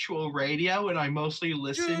actual radio, and I mostly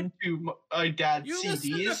listen to my dad's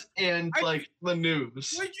CDs and like the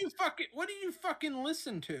news. What do you fucking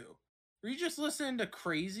listen to? Were you just listening to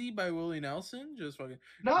 "Crazy" by Willie Nelson? Just fucking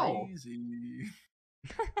crazy.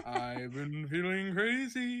 I've been feeling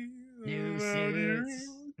crazy. Yeah,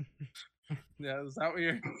 is that what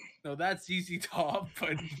you're? No, that's ZZ Top,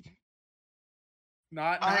 but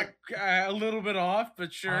Not a little bit off,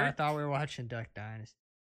 but sure. I thought we were watching Duck Dynasty.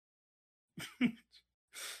 No,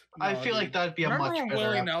 I feel like that'd be a much better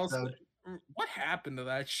Willie episode. Nelson, what happened to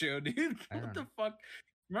that show, dude? What the fuck?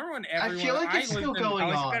 Remember when everyone? I feel like it's still going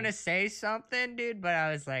on. I was gonna say something, dude, but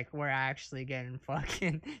I was like, we're actually getting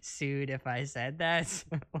fucking sued if I said that. So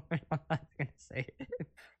I'm not gonna say it.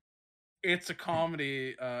 It's a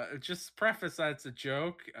comedy. Just preface that it's a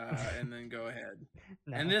joke, and then go ahead.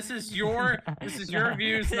 No. And this is your your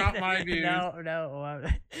views, not my views. No,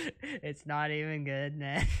 it's not even good,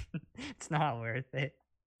 man. It's not worth it.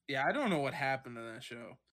 Yeah, I don't know what happened to that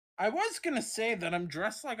show. I was gonna say that I'm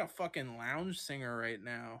dressed like a fucking lounge singer right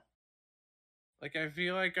now. Like I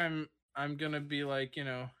feel like I'm gonna be like, you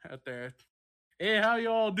know, out there. Hey, how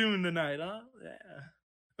y'all doing tonight, huh?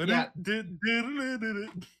 Yeah.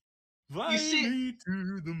 Fly me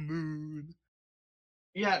to the moon.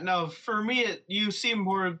 Yeah, no, for me, you seem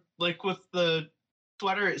more like with the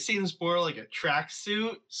sweater, it seems more like a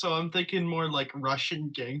tracksuit. So I'm thinking more like Russian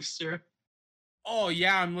gangster. Oh,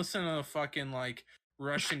 yeah, I'm listening to the fucking like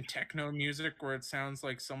Russian techno music where it sounds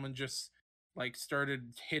like someone just like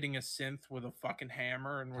started hitting a synth with a fucking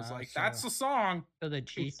hammer and was like, that's the song. So the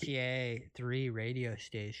GTA 3 radio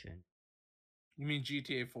station. You mean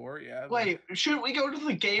GTA 4? Yeah. Wait, shouldn't we go to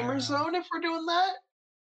the gamer zone if we're doing that?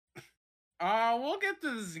 We'll get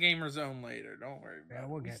to this gamer zone later. Don't worry about it.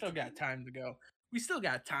 We still got time to go. We still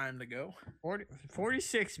got time to go.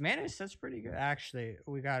 46 minutes? That's pretty good. Actually,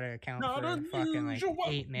 we gotta account for fucking like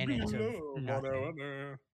 8 minutes of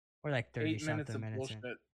nothing. Or like 30-something minutes in.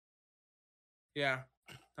 Yeah,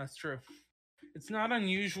 that's true. It's not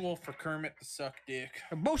unusual for Kermit to suck dick.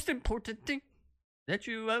 The most important thing that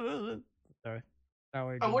you ever... Sorry.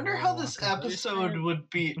 I wonder how this episode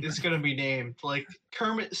is going to be named. Like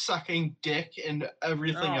Kermit sucking dick and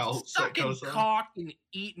everything else that goes on. Sucking cock and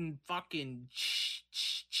eating fucking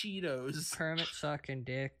Cheetos. Kermit sucking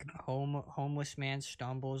dick. Homeless man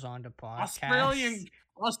stumbles onto podcast.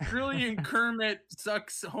 Australian Kermit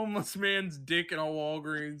sucks homeless man's dick in a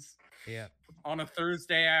Walgreens. Yeah. On a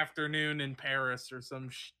Thursday afternoon in Paris or some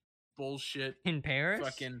bullshit. In Paris?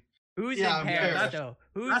 Fucking. Who's in Paris, though?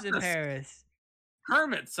 Who's in Paris?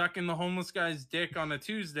 Kermit sucking the homeless guy's dick on a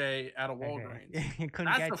Tuesday at a Walgreens. I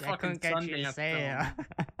couldn't get you to say it.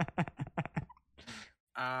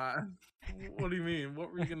 What do you mean?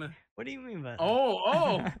 What were you gonna? What do you mean by that?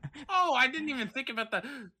 Oh! I didn't even think about that.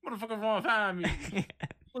 Motherfucker, wanna find me?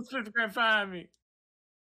 What's 50 grand find me?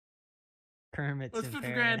 Kermit's What's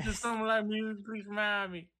 50 grand to someone like me? Please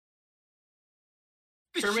remind me.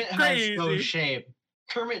 Kermit has no shame.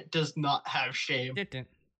 Kermit does not have shame.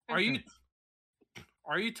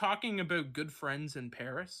 Are you talking about Good Friends in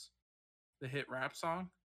Paris? The hit rap song?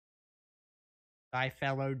 By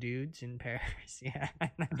fellow dudes in Paris, yeah.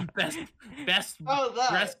 Best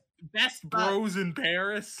bros in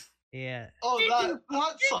Paris. Yeah. Oh,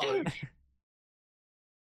 that song.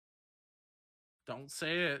 Don't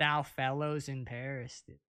say it. Thou fellows in Paris,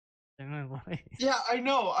 dude. Yeah, I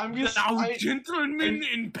know. I'm just gentlemen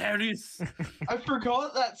in Paris. I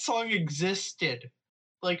forgot that song existed.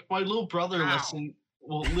 Like my little brother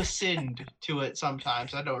listened to it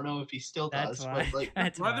sometimes. I don't know if he still does. But like, your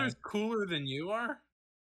brother's cooler than you are.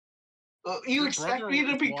 You expect me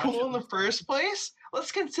to be cool in the first place?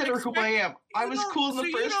 Let's consider who I am. I was cool in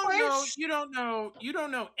the first place. You don't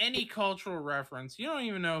know any cultural reference. You don't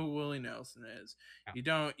even know who Willie Nelson is. You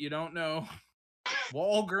don't know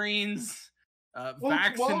Walgreens,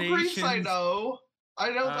 vaccinations. Walgreens, I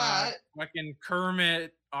know that. Fucking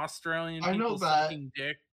Kermit, Australian people I know that. Sucking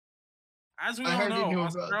dick. As we all know,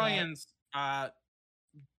 Australians, all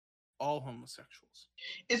homosexuals.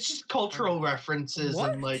 It's just cultural references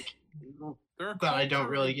and like that I don't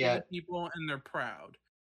really get. People and they're proud,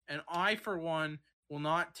 and I, for one, will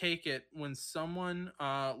not take it when someone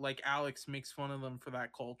like Alex makes fun of them for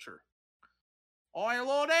that culture. Oi,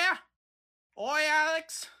 hello there. Oi,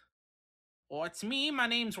 Alex. Oh, it's me. My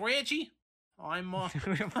name's Reggie. I'm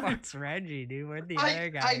Who the fuck's Reggie, dude? Where'd the other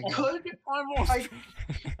guy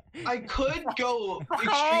I could go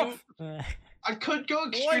extreme. I could go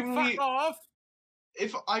extremely. Fuck off.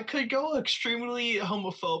 If I could go extremely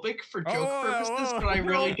homophobic for joke purposes, but I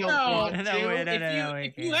really don't want to.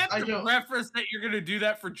 If you have to reference that you're gonna do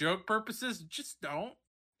that for joke purposes, just don't.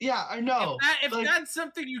 Yeah, I know. If that's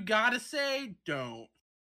something you gotta say, don't.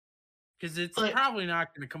 Because it's probably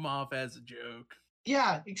not gonna come off as a joke.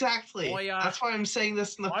 Yeah, exactly. That's why I'm saying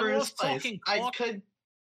this in the first place. I could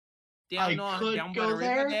go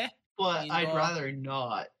there, but I'd rather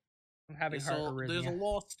not. I'm having there's a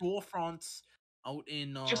lot of storefronts out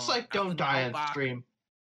in just like Don't Die on Stream.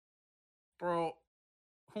 Bro,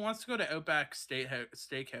 Who wants to go to Outback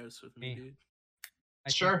Steakhouse with me, dude?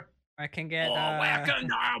 Sure. I can get. Welcome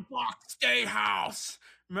to Outback Steakhouse.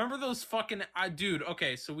 Remember those fucking dude?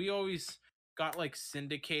 Okay, so we always got like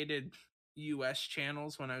syndicated U.S.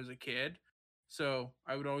 channels when I was a kid, so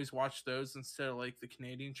I would always watch those instead of like the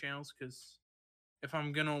Canadian channels. Because if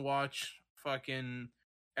I'm gonna watch fucking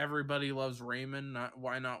Everybody Loves Raymond,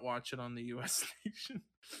 why not watch it on the U.S. station?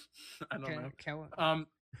 I don't know.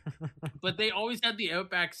 But they always had the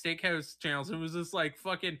Outback Steakhouse channels. It was just like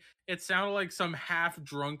fucking. It sounded like some half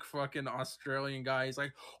drunk fucking Australian guy. He's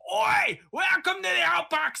like, "Oi, welcome to the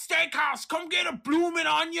Outback Steakhouse. Come get a bloomin'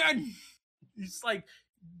 onion." He's like,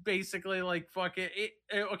 basically like fucking.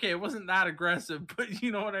 Okay, it wasn't that aggressive, but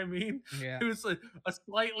you know what I mean. Yeah. It was like a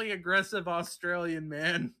slightly aggressive Australian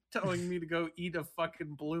man telling me to go eat a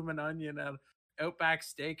fucking bloomin' onion at Outback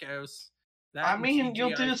Steakhouse. I mean,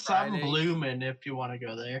 you'll do some bloomin' if you want to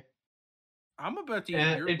go there. I'm about to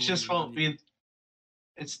eat it just won't be.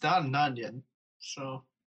 It's not an onion, so.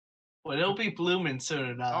 Well, it'll be blooming soon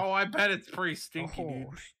enough. Oh, I bet it's pretty stinky, dude.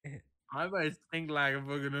 Shit. I bet it stink like a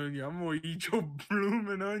fucking onion. I'm gonna eat your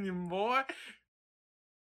blooming onion, boy.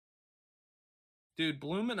 Dude,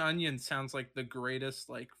 bloomin' onion sounds like the greatest,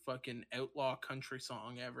 like, fucking outlaw country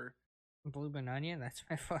song ever. Bloomin' Onion? That's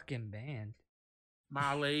my fucking band.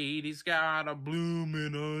 My lady's got a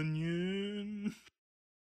bloomin' onion.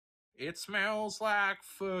 It smells like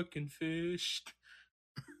fucking fish.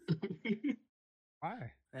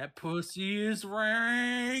 Why? That pussy is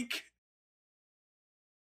rank.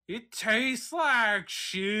 It tastes like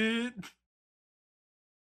shit.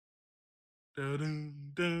 Dun, dun,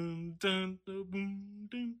 dun, dun, dun,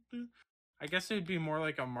 dun, dun. I guess it'd be more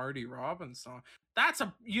like a Marty Robbins song.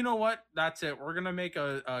 You know what? That's it. We're gonna make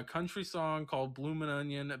a country song called Bloomin'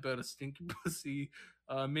 Onion about a stinky pussy.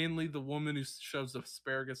 Mainly the woman who shoves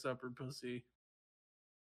asparagus up her pussy.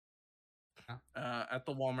 At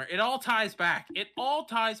the Walmart. It all ties back. It all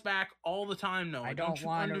ties back all the time, Noah. I don't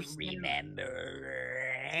want to remember.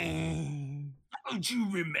 Don't you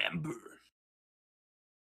remember?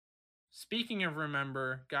 Speaking of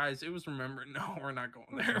remember, guys, it was remember. No, we're not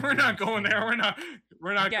going there. We're not going there.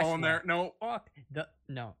 We're not going there. No. Fuck the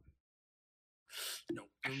no. No.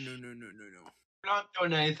 We're not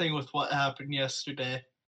doing anything with what happened yesterday.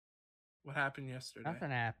 What happened yesterday?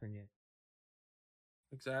 Nothing happened yet.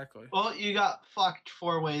 Exactly. Well, you got fucked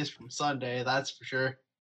 4 ways from Sunday, that's for sure.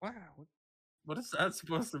 Wow. What is that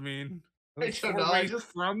supposed to mean? I don't know.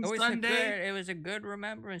 From Sunday? It was a good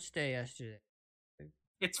Remembrance Day yesterday.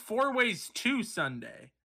 It's 4 ways to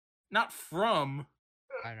Sunday, not from.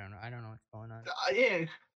 I don't know. I don't know what's going on. Yeah.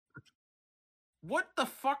 What the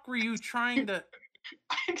fuck were you trying to?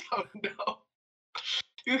 I don't know.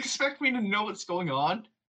 You expect me to know what's going on?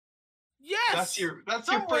 Yes. That's your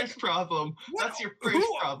first problem. What, that's your first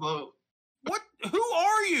problem. What? Who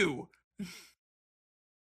are you?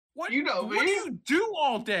 What? You know me. What do you do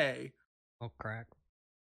all day? Oh, crack.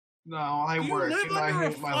 No, I work and I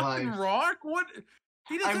hate my life. Rock? What?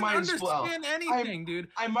 He doesn't understand anything, dude.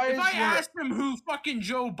 If I asked him who fucking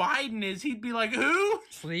Joe Biden is, he'd be like, "Who?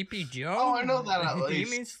 Sleepy Joe." Oh, I know that at least.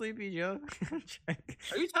 You mean Sleepy Joe?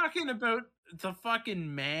 Are you talking about the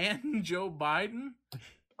fucking man, Joe Biden?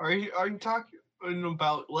 Are you talking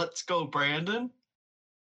about Let's Go Brandon?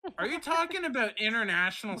 Are you talking about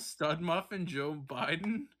international stud muffin Joe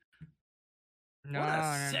Biden? No, what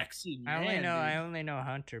a sexy man. I only know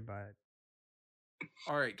Hunter Biden.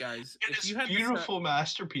 All right, guys. If you had beautiful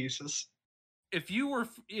masterpieces. If you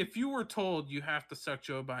were told you have to suck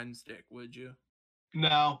Joe Biden's dick, would you?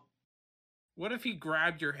 No. What if he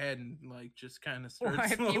grabbed your head and like just kind of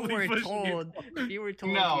started if you were told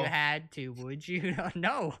no. you had to, would you?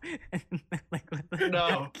 No. Like,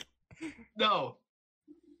 no. No.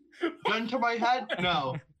 Gun to my head?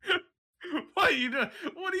 No. What do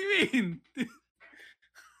you mean?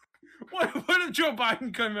 What if Joe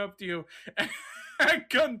Biden come up to you at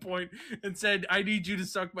gunpoint and said, "I need you to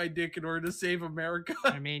suck my dick in order to save America"?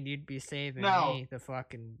 I mean, you'd be saving me the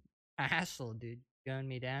fucking hassle, dude. Gun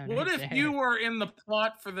me down. What if you were in the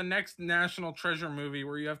plot for the next National Treasure movie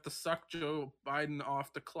where you have to suck Joe Biden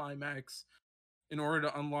off the climax in order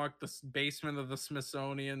to unlock the basement of the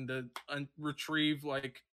Smithsonian to retrieve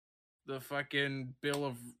like the fucking Bill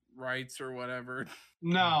of Rights or whatever?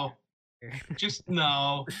 No. Just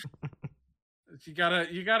no. You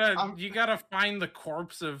gotta find the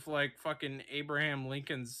corpse of like fucking Abraham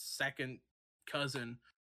Lincoln's second cousin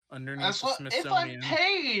underneath the Smithsonian. If I'm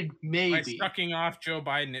paid, maybe. By sucking off Joe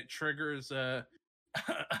Biden, it triggers a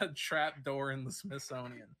trap door in the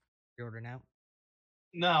Smithsonian. You order now?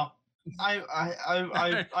 No.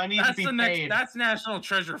 I need to be paid. That's National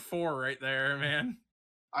Treasure 4 right there, man.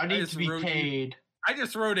 I need to be paid. I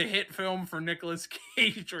just wrote a hit film for Nicolas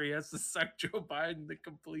Cage where he has to suck Joe Biden to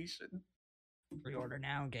completion. Pre-order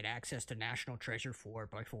now and get access to National Treasure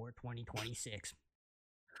 4x4 2026.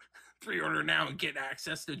 Pre-order now and get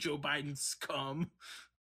access to Joe Biden's scum.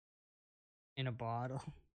 In a bottle.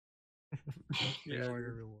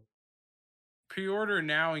 Pre-order reward. Pre-order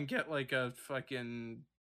now and get like a fucking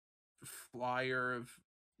flyer of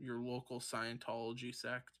your local Scientology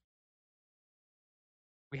sect.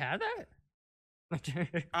 We have that?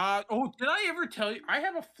 Did I ever tell you? I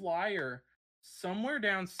have a flyer somewhere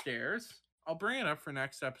downstairs. I'll bring it up for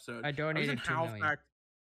next episode. I donated $2 million.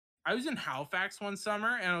 I was in Halifax one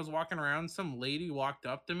summer and I was walking around. Some lady walked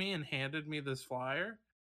up to me and handed me this flyer.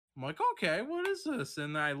 I'm like, okay, what is this?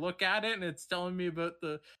 And I look at it and it's telling me about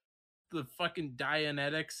the fucking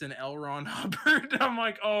Dianetics and L. Ron Hubbard. I'm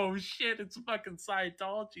like, oh shit, it's fucking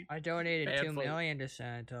Scientology. I donated $2 million to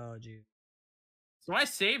Scientology. So I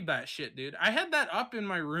saved that shit, dude. I had that up in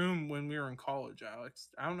my room when we were in college, Alex.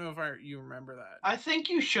 I don't know if you remember that. I think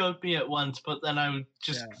you showed me it once, but then I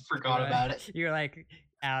just forgot about it. You're like,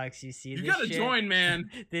 Alex, you see this You gotta shit? join,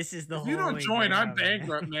 man. This is the If you don't join, I'm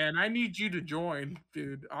bankrupt, man. I need you to join,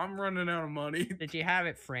 dude. I'm running out of money. Did you have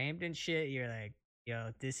it framed and shit? You're like,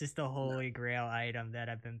 yo, this is the holy grail item that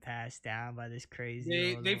I've been passed down by this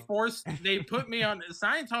crazy. They put me on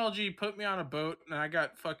Scientology. Put me on a boat, and I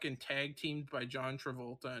got fucking tag teamed by John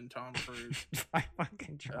Travolta and Tom Cruise. By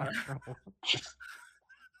fucking John Travolta.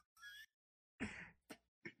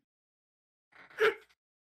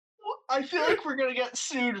 I feel like we're gonna get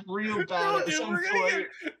sued real bad at some point.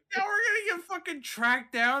 Now we're gonna get fucking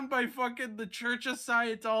tracked down by fucking the Church of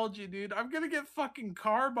Scientology, dude. I'm gonna get fucking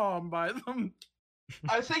car bombed by them.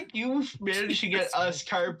 I think you've managed to get us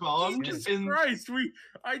car bombed. Jesus Christ,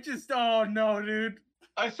 oh no, dude.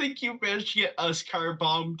 I think you managed to get us car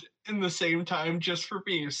bombed in the same time just for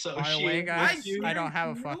being associated. By the way, guys, I don't have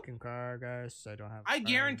a fucking car, guys. I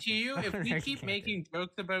guarantee you, if we keep making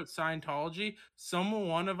jokes about Scientology,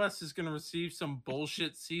 one of us is gonna receive some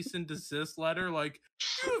bullshit cease and desist letter like,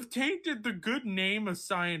 you have tainted the good name of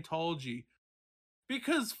Scientology.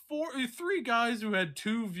 Because 3 guys who had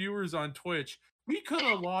 2 viewers on Twitch, we could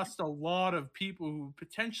have lost a lot of people who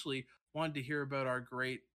potentially wanted to hear about our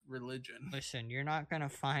great religion. Listen, you're not gonna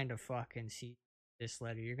find a fucking this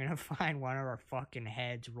letter. You're gonna find one of our fucking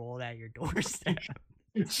heads rolled at your doorstep.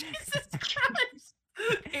 Jesus Christ!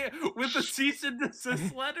 With a cease and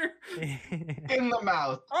desist letter in the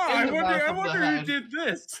mouth. Oh, I wonder who did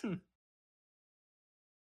this.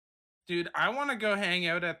 Dude, I want to go hang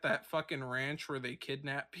out at that fucking ranch where they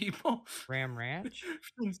kidnap people. Ram Ranch?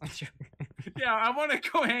 Yeah, I want to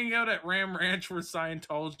go hang out at Ram Ranch where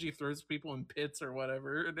Scientology throws people in pits or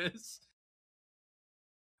whatever it is.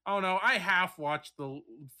 Oh no, I half watched the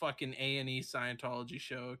fucking A&E Scientology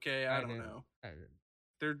show. Okay, I don't know.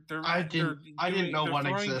 I didn't know one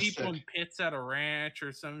existed. People in pits at a ranch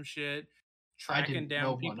or some shit, tracking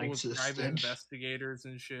down people with private investigators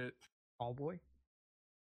and shit. All boy.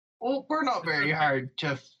 Well, we're not very hard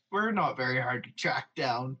to track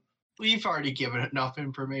down. We've already given enough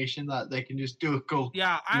information that they can just do a Google.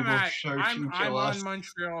 Yeah, I'm on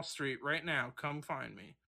Montreal Street right now. Come find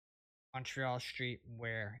me. Montreal Street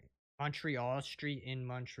where? Montreal Street in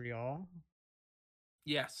Montreal?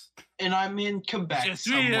 Yes. And I'm in Quebec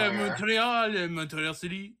somewhere. Montreal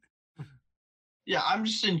City. Yeah, I'm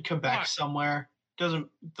just in Quebec somewhere.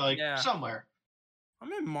 Somewhere.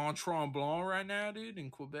 I'm in Mont-Tremblant right now, dude, in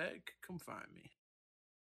Quebec. Come find me.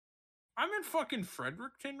 I'm in fucking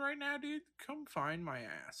Fredericton right now, dude. Come find my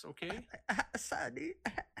ass, okay? Sadie.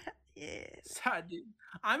 Yeah. Dude.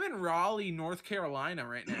 I'm in Raleigh, North Carolina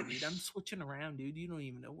right now, dude. I'm switching around, dude. You don't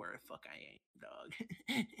even know where the fuck I am,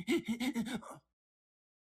 dog.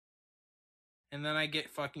 And then I get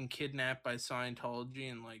fucking kidnapped by Scientology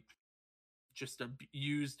and like just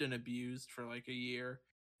used and abused for like a year.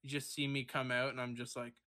 You just see me come out and I'm just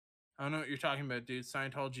like, I don't know what you're talking about, dude.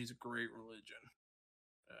 Scientology's a great religion.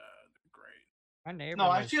 They're great. My neighbor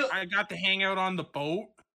I got to hang out on the boat.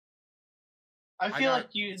 I got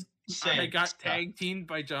tag teamed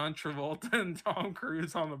by John Travolta and Tom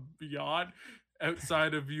Cruise on a yacht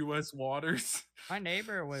outside of U.S. waters. My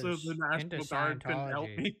neighbor was so the National Guard couldn't help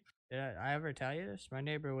me. Did I ever tell you this? My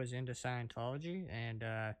neighbor was into Scientology, and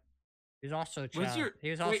he was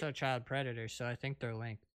also a child predator. So I think they're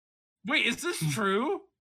linked. Wait, is this true?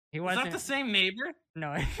 Is that the same neighbor?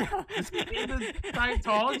 No. Is he into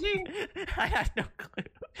Scientology? I have no clue.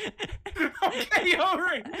 Okay,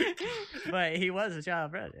 alright. But he was a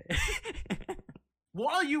child predator.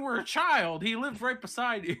 While you were a child, he lived right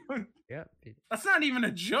beside you. Yep. That's not even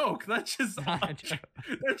a joke. That's just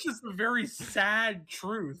that's just a very sad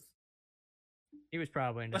truth. He was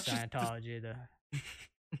probably into Scientology, though.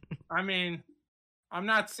 I mean,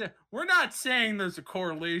 we're not saying there's a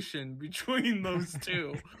correlation between those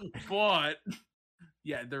two, but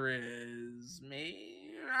yeah, there is.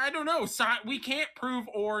 I don't know. We can't prove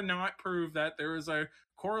or not prove that there is a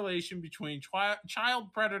correlation between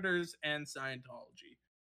child predators and Scientology.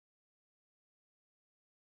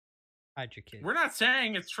 Hide your kid. We're not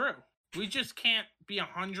saying it's true. We just can't be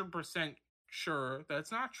 100% sure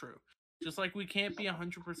that's not true. Just like we can't be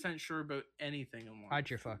 100% sure about anything in life. Hide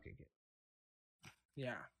your fucking kid.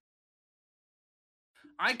 Yeah.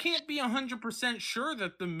 I can't be 100% sure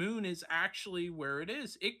that the moon is actually where it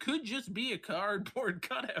is. It could just be a cardboard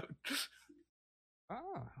cutout.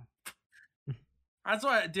 Oh. That's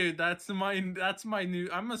why, dude, that's my new,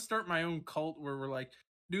 I'm gonna start my own cult where we're like,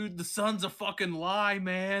 dude, the sun's a fucking lie,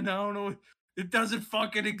 man. I don't know. It doesn't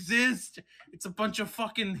fucking exist. It's a bunch of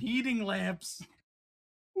fucking heating lamps.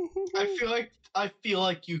 I feel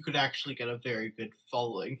like you could actually get a very good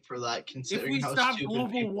following for that, considering if we stop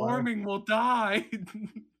global warming, we'll die.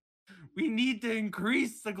 We need to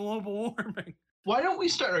increase the global warming. Why don't we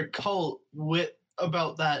start a cult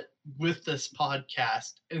about that with this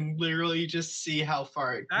podcast and literally just see how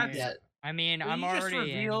far it can get? I mean, I'm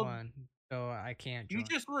already in one, so I can't join. You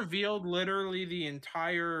just revealed literally the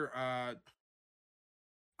entire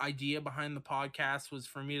idea behind the podcast was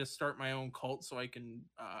for me to start my own cult so I can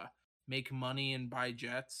make money and buy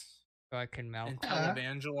jets. So I can melt and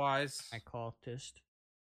televangelize my cultist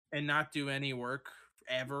and not do any work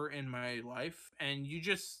ever in my life. And you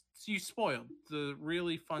spoiled the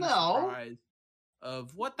really fun surprise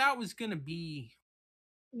of what that was gonna be.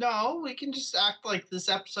 No, we can just act like this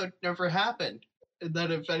episode never happened. And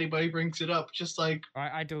then if anybody brings it up, just like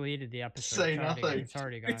I deleted the episode. Say nothing. It's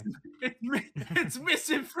already gone. It's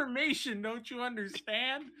misinformation. Don't you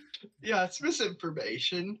understand? Yeah, it's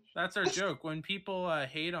misinformation. That's our joke. When people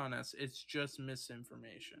hate on us, it's just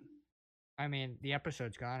misinformation. I mean, the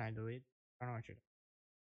episode's gone. I deleted. I don't know what you're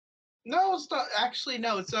doing. No, it's not. Actually,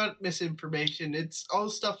 no, it's not misinformation. It's all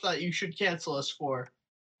stuff that you should cancel us for,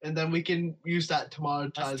 and then we can use that to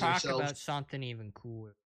monetize ourselves. Let's talk about something even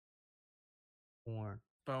cooler. Porn.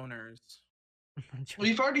 Boners.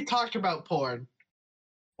 We've already talked about porn.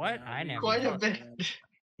 What? Yeah, I never. Quite a bit.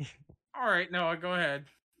 All right, Noah, go ahead.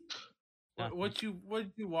 What you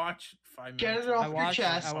watch 5 minutes? Get it off your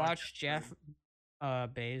chest. I watched Jeff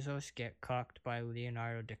Bezos get cucked by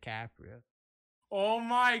Leonardo DiCaprio. Oh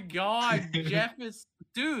my God, Jeff is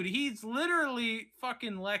dude. He's literally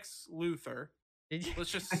fucking Lex Luthor.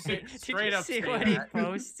 Let's just straight up. Did you see what he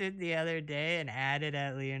posted the other day and added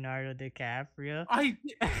at Leonardo DiCaprio?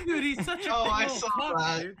 Dude, he's such a I saw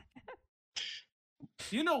that. Dude.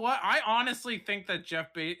 You know what? I honestly think that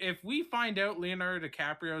if we find out Leonardo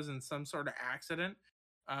DiCaprio's in some sort of accident,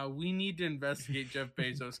 we need to investigate Jeff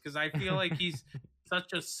Bezos because I feel like he's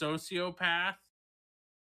such a sociopath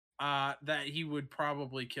that he would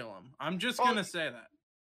probably kill him. I'm just gonna say that.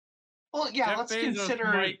 Well, yeah, Jeff let's Bezos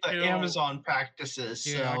consider the Amazon practices.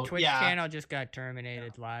 Dude, so, our Twitch channel just got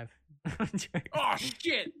terminated live. Oh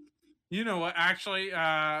shit! You know what? Actually,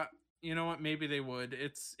 you know what? Maybe they would.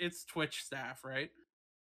 It's Twitch staff, right?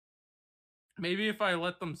 Maybe if I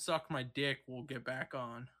let them suck my dick, we'll get back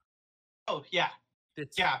on. Oh yeah,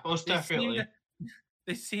 most definitely.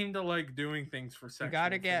 They seem to like doing things for sex.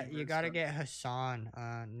 You gotta get Hassan,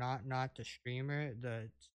 not the streamer, the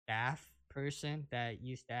staff person that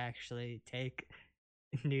used to actually take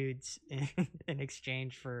nudes in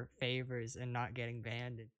exchange for favors and not getting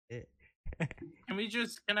banned.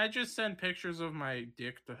 Can I just send pictures of my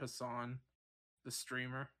dick to Hassan, the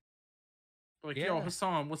streamer? Like, yo,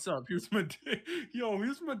 Hassan, what's up? Here's my dick. Yo,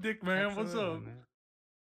 here's my dick, man. Absolutely, what's up? Man.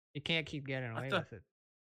 You can't keep getting away with it.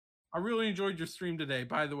 I really enjoyed your stream today.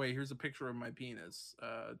 By the way, here's a picture of my penis.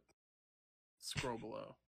 Scroll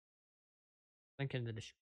below. Link in the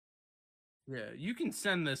description. Yeah, you can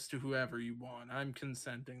send this to whoever you want. I'm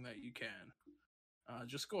consenting that you can.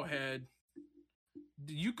 Just go ahead.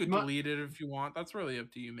 You could delete it if you want. That's really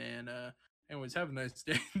up to you, man. Anyways, have a nice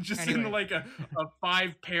day. Just in like a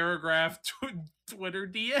 5-paragraph Twitter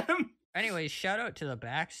DM. Anyways, shout out to the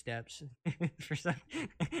Backsteps for some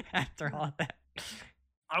after all that.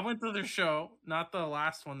 I went to their show, not the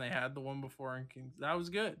last one they had, the one before in Kings. That was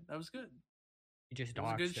good. You just it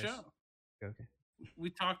was a good show. Okay. We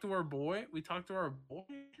talked to our boy.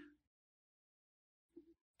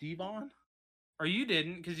 Devon. Or you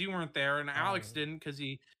didn't because you weren't there, and Alex didn't because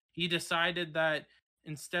he decided that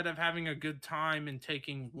instead of having a good time and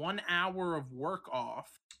taking 1 hour of work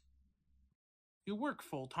off, you work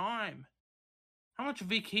full time. How much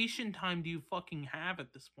vacation time do you fucking have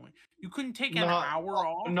at this point? You couldn't take an hour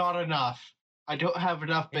off? Not enough. I don't have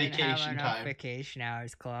enough vacation time. Vacation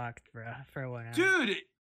hours clocked, bro, for 1 hour. Dude,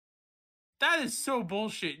 that is so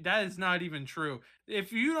bullshit. That is not even true.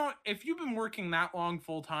 If you've been working that long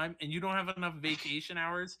full time and you don't have enough vacation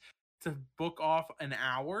hours to book off an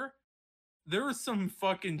hour, there is some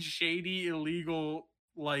fucking shady, illegal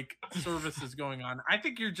like services going on. I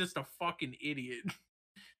think you're just a fucking idiot.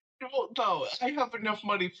 No, I have enough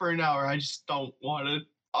money for an hour. I just don't want it.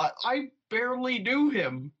 I barely knew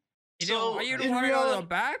him. You don't want to go to the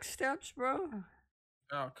back steps, bro?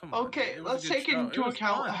 Oh, come on. Okay, let's take into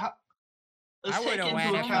account. I would have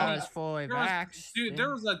went if I was fully vaxxed. Dude,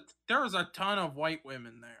 there was a ton of white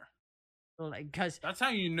women there. Like, cause that's how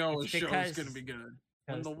you know a show's gonna be good.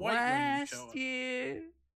 When the white women show up. Year...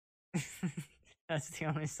 That's the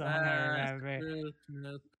only song I remember.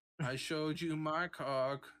 I showed you my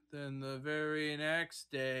cock. Then the very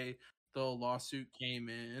next day, the lawsuit came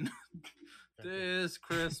in. This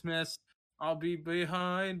Christmas, I'll be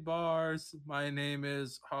behind bars. My name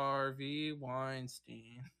is Harvey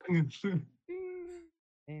Weinstein.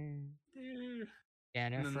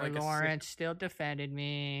 Jennifer Lawrence still defended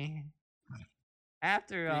me.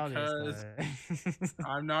 After all this,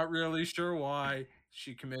 I'm not really sure why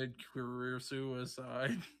she committed career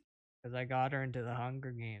suicide. Because I got her into the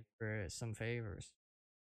Hunger Games for some favors.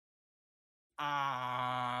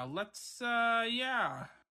 Let's yeah.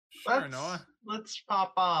 Sure, Noah. Let's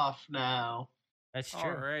pop off now. That's true.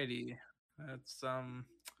 Alrighty. That's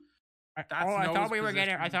I thought we were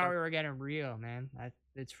getting real, man.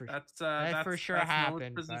 That's for sure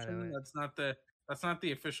happened. That's not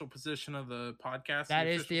the official position of the podcast. That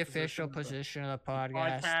is the official position of the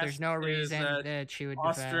podcast. There's no reason that she would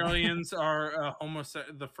defend. Australians are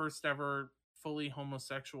the first ever fully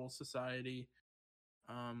homosexual society.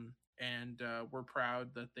 And we're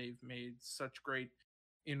proud that they've made such great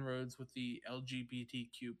inroads with the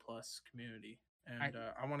LGBTQ plus community. And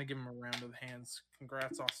I want to give them a round of the hands.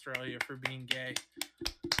 Congrats, Australia, for being gay.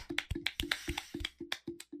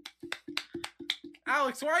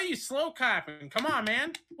 Alex, why are you slow clapping? Come on,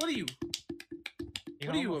 man. What are you?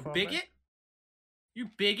 What are you, a bigot? You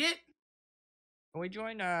bigot? Can we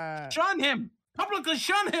join Shun him! Publicly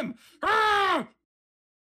shun him! Ah!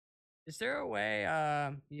 Is there a way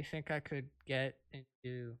you think I could get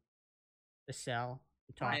into the cell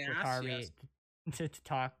to talk with Harvey to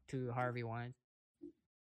talk to Harvey Weinstein?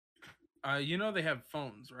 You know they have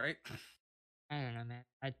phones, right? I don't know, man.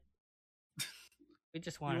 We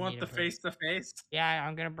just want. You want the face to face? Yeah,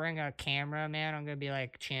 I'm gonna bring a camera, man. I'm gonna be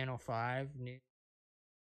like Channel 5.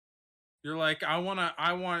 You're like, I want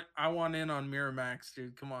in on Miramax,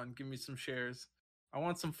 dude. Come on, give me some shares. I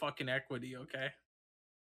want some fucking equity, okay?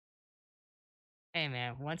 Hey,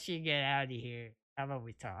 man. Once you get out of here, how about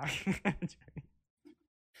we talk?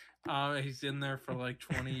 He's in there for like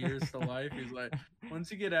 20 years to life. He's like, once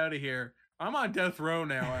you get out of here, I'm on death row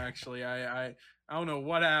now. Actually, I don't know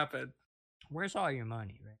what happened. Where's all your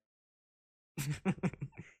money, right?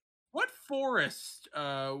 What forest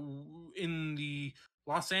in the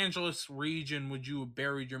Los Angeles region would you have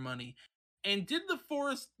buried your money? And did the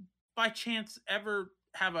forest by chance ever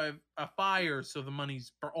have a fire so the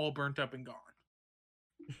money's all burnt up and gone?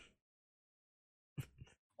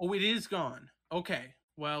 Oh, it is gone. Okay.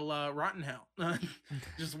 Well, rotten hell.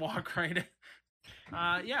 Just walk right in.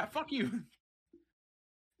 Yeah, fuck you.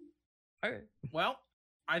 All right. Well,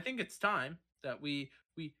 I think it's time that we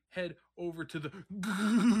head over to the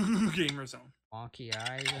gamer zone. Wonky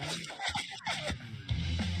eyes.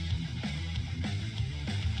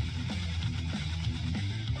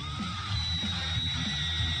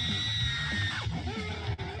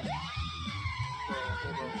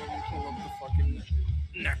 Pull up the fucking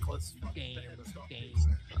necklace. Game. Don't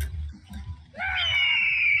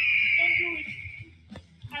do it.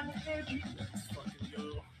 I will hurt you. Let's fucking go.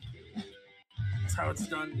 That's how it's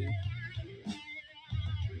done, dude.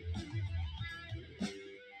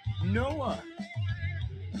 Noah,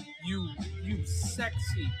 you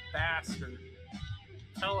sexy bastard.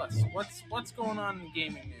 Tell us what's going on in the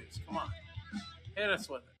gaming news. Come on, hit us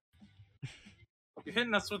with it. You're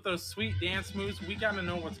hitting us with those sweet dance moves. We gotta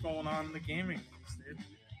know what's going on in the gaming news, dude.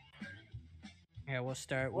 Yeah, we'll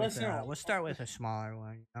start with a smaller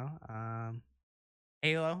one. You know,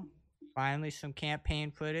 Halo. Finally, some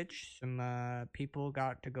campaign footage. Some people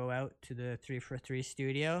got to go out to the 343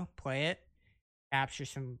 studio, play it, capture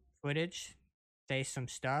some footage, say some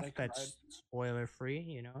stuff that's spoiler free.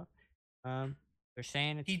 You know, they're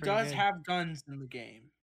saying it's he pretty does good. have guns in the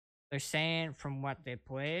game. They're saying from what they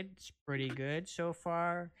played, it's pretty good so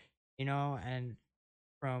far. You know, and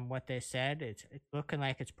from what they said, it's looking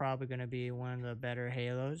like it's probably going to be one of the better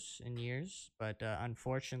Halos in years. But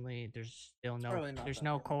unfortunately, there's still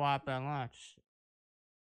no co-op at launch.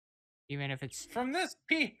 Even if it's from this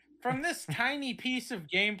tiny piece of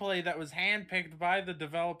gameplay that was handpicked by the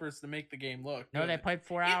developers to make the game look no, good. they played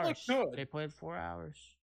 4 hours. They played 4 hours.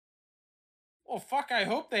 Well, fuck, I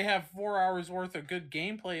hope they have 4 hours worth of good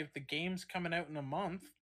gameplay if the game's coming out in a month.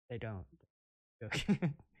 They don't.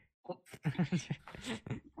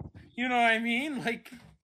 You know what I mean? Like,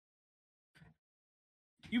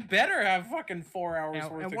 you better have fucking 4 hours worth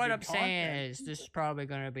of and what good I'm content. saying is this is probably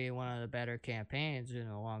going to be one of the better campaigns in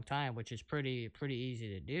a long time, which is pretty easy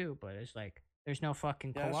to do, but it's like there's no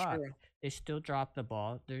fucking co-op. They still drop the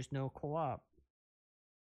ball. There's no co-op.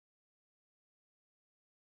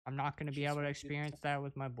 I'm not going to be able to experience that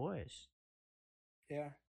with my boys. Yeah.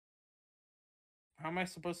 How am I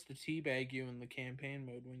supposed to teabag you in the campaign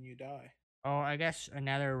mode when you die? Oh, I guess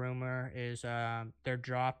another rumor is they're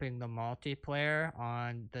dropping the multiplayer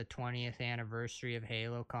on the 20th anniversary of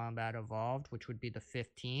Halo Combat Evolved, which would be the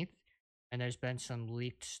 15th. And there's been some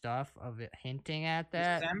leaked stuff of it hinting at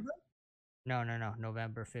that. December? No,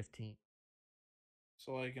 November 15th.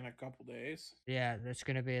 So like in a couple days. Yeah, that's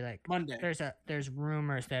gonna be like Monday. There's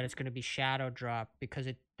rumors that it's gonna be shadow dropped because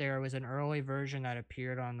there was an early version that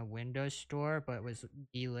appeared on the Windows Store, but it was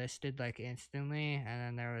delisted like instantly, and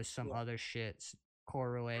then there was some other shits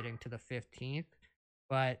correlating to the 15th.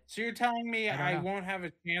 But so you're telling me I won't have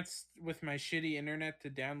a chance with my shitty internet to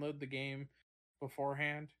download the game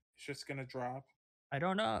beforehand? It's just gonna drop. I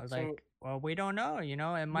don't know. So, well, we don't know. You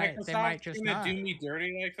know, they might just not. Do me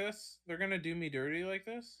dirty like this. They're gonna do me dirty like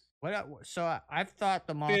this. What? So I've thought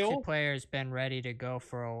the multiplayer has been ready to go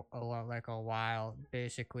for a while,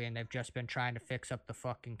 basically, and they've just been trying to fix up the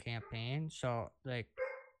fucking campaign. So like,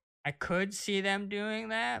 I could see them doing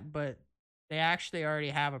that, but they actually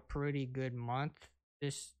already have a pretty good month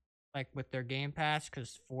with their Game Pass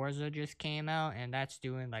because Forza just came out, and that's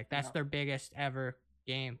doing that's their biggest ever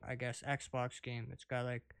game, I guess, Xbox game. It's got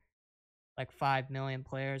like 5 million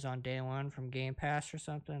players on day one from Game Pass or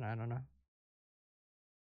something. I don't know.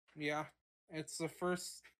 Yeah, it's the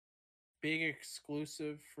first big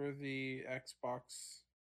exclusive for the Xbox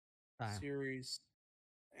Series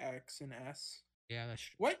X and S. Yeah, that's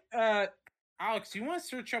true. What, Alex, do you want to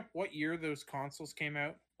search up what year those consoles came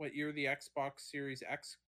out? What year the Xbox Series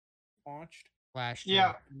X launched? Last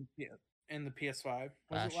year. Yeah. And the PS5.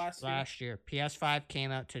 Was it last year? Last year. PS5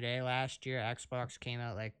 came out today last year. Xbox came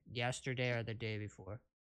out like yesterday or the day before.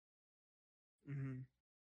 Mm-hmm.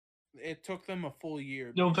 It took them a full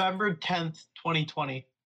year. November 10th, 2020.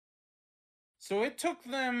 So it took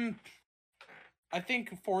them, I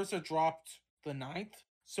think Forza dropped the 9th.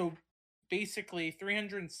 So basically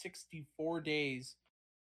 364 days,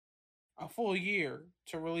 a full year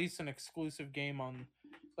to release an exclusive game on,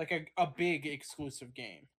 like a big exclusive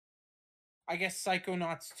game. I guess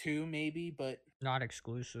Psychonauts 2 maybe, but not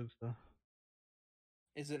exclusive though.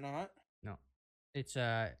 Is it not? No. It's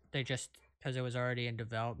they just because it was already in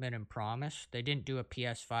development and promised. They didn't do a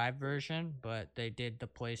PS5 version, but they did the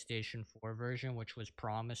PlayStation 4 version, which was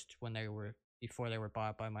promised before they were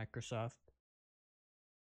bought by Microsoft.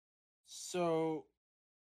 So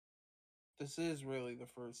this is really the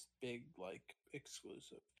first big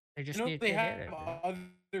exclusive. They just need to have hit it,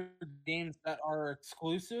 other games that are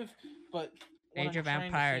exclusive, but Age of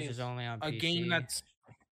Empires is only on PC. A game that's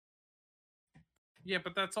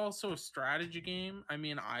but that's also a strategy game. I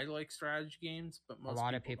mean, I like strategy games, but a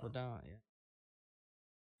lot of people don't.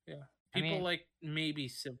 Yeah, people like maybe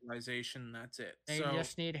Civilization. That's it. They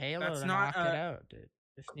just need Halo to knock it out, dude.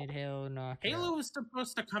 Just need Halo to knock it out. Halo was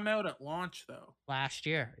supposed to come out at launch though. Last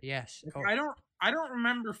year, yes. I don't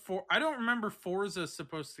remember Forza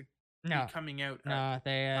supposed to be coming out.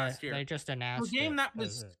 Last year. They just announced a game that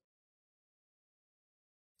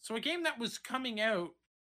was coming out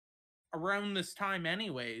around this time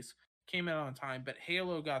anyways came out on time, but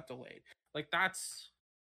Halo got delayed. Like that's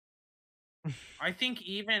I think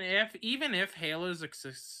even if Halo's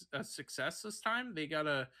a success this time, they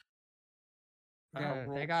gotta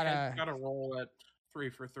roll at 3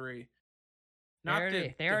 for 3. They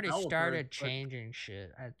already started changing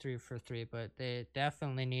shit at 3 for 3, but they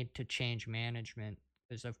definitely need to change management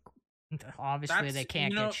because obviously they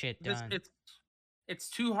can't get shit done. It's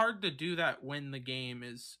too hard to do that when the game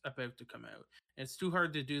is about to come out. It's too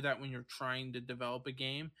hard to do that when you're trying to develop a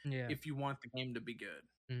game if you want the game to be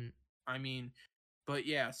good. I mean, but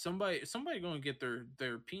yeah, somebody gonna get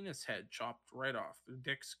their penis head chopped right off. Their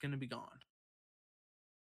dick's gonna be gone.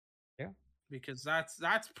 Yeah. Because that's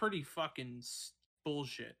pretty fucking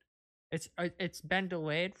bullshit. It's been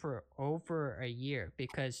delayed for over a year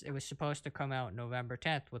because it was supposed to come out November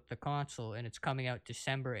 10th with the console, and it's coming out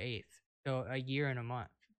December 8th. So a year and a month.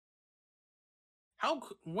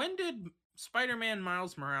 When did Spider-Man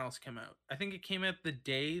Miles Morales come out? I think it came out the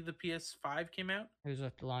day the PS5 came out. It was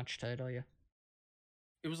a launch title, yeah.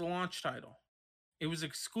 It was a launch title. It was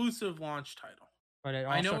exclusive launch title. But it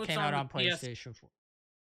also came out on PlayStation 4.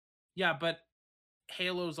 Yeah, but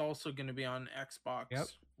Halo's also going to be on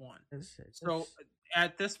Xbox One. So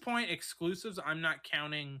at this point, exclusives, I'm not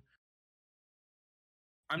counting.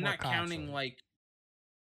 I'm not counting like.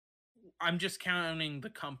 I'm just counting the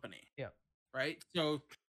company. Yeah. Right. So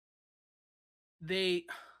they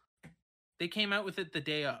came out with it the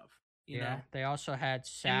day of. You know? They also had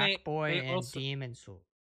Sackboy and Demon's Souls.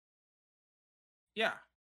 Yeah.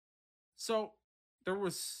 So there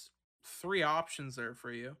was 3 options there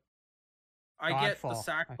for you. I get the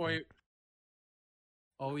Sackboy.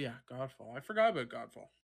 Oh yeah, Godfall. I forgot about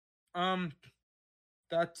Godfall.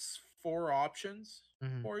 That's 4 options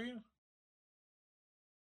for you.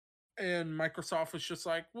 And Microsoft was just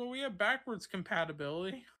like, well, we have backwards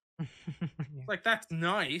compatibility. Like, that's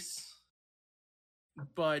nice.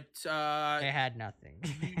 But they had nothing.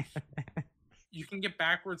 You can get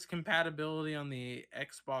backwards compatibility on the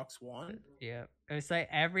Xbox One. Yeah, it was like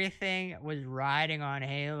everything was riding on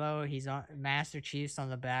Halo. He's on Master Chief's on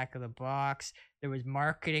the back of the box. There was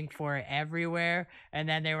marketing for it everywhere, and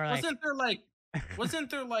then they were like, wasn't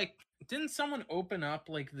there like, didn't someone open up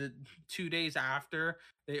like the 2 days after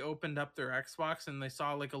they opened up their Xbox and they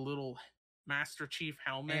saw like a little Master Chief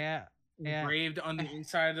helmet engraved on the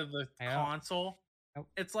inside of the console?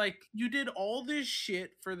 It's like, you did all this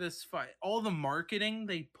shit for this fight. All the marketing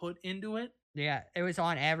they put into it. Yeah, it was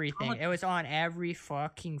on everything. It was on every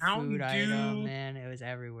fucking food item, man. It was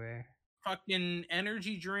everywhere. Fucking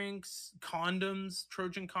energy drinks, condoms,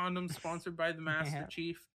 Trojan condoms sponsored by the Master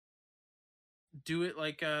Chief. Do it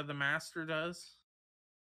like the Master does.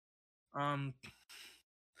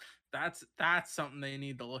 That's something they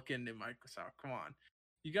need to look into, Microsoft. Come on.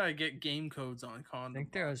 You gotta get game codes on condoms. I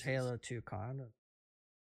think there was Halo 2 condoms.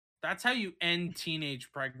 That's how you end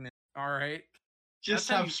teenage pregnancy. All right. Just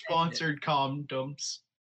have sponsored condoms.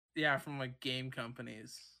 Yeah, from like game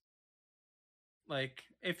companies. Like,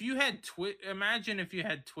 if you had imagine if you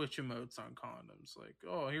had Twitch emotes on condoms. Like,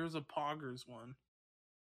 oh, here's a Poggers one.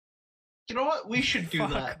 You know what? We should do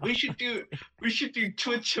that. We should do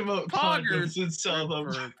Twitch emote Poggers and sell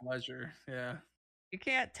them for pleasure. Yeah. You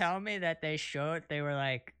can't tell me that they showed they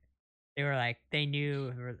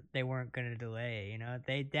knew they weren't gonna delay it, you know?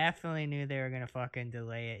 They definitely knew they were gonna fucking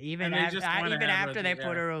delay it. Even after they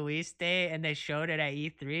put a release date and they showed it at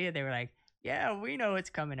E3, they were like, yeah, we know it's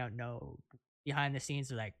coming out. No. Behind the scenes,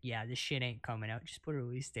 they're like, yeah, this shit ain't coming out. Just put a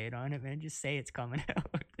release date on it, man. Just say it's coming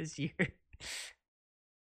out this year.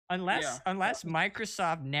 Unless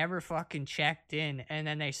Microsoft never fucking checked in and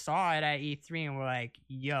then they saw it at E3 and were like,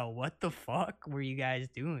 yo, what the fuck were you guys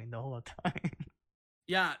doing the whole time?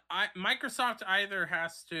 Yeah, Microsoft either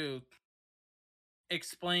has to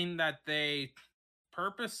explain that they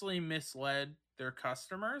purposely misled their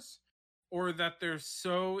customers or that they're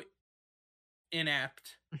so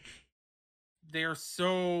inept. They're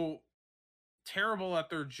so terrible at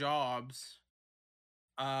their jobs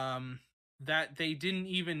that they didn't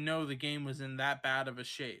even know the game was in that bad of a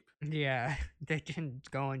shape. Yeah, they didn't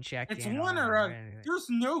go and check. It's one or other. There's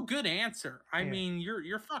no good answer. I mean,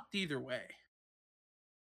 you're fucked either way.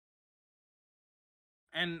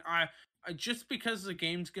 And I just because the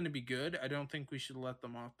game's going to be good, I don't think we should let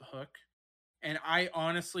them off the hook. And I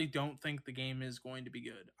honestly don't think the game is going to be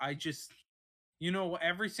good. I just,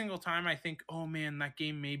 every single time I think, oh man, that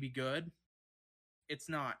game may be good. It's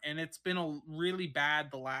not. And it's been really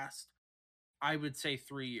bad the last, I would say,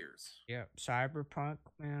 3 years. Yeah, Cyberpunk,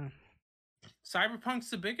 man. Cyberpunk's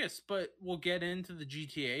the biggest, but we'll get into the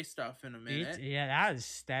GTA stuff in a minute. Yeah,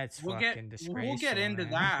 that's fucking disgraceful. We'll get into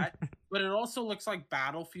that, but it also looks like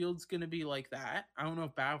Battlefield's gonna be like that. I don't know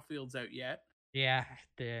if Battlefield's out yet. Yeah,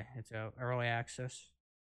 it's out, early access.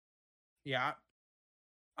 Yeah.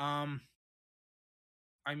 I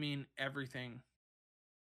mean, everything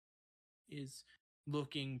is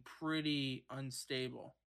looking pretty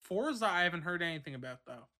unstable. Forza, I haven't heard anything about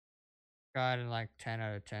though. Gotten like 10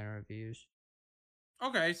 out of 10 reviews.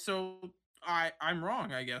 Okay, so I'm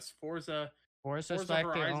wrong, I guess. Forza's like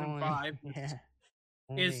Horizon 5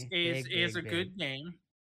 is a good game.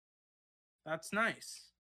 That's nice.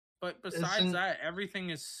 But besides that, everything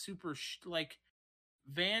is super like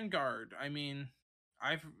Vanguard. I mean,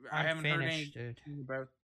 I haven't heard anything about.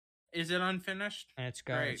 Is it unfinished? And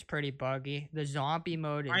it's pretty buggy. The zombie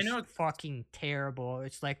mode I is know it's fucking terrible.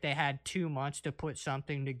 It's like they had 2 months to put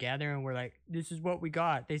something together and we're like, this is what we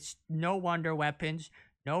got. There's no wonder weapons,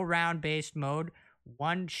 no round-based mode,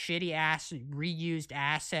 one shitty ass reused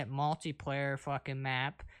asset multiplayer fucking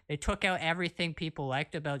map. They took out everything people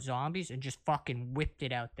liked about zombies and just fucking whipped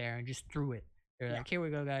it out there and just threw it. They're like, here we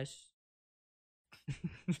go, guys.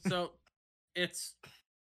 So it's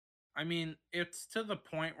I mean, it's to the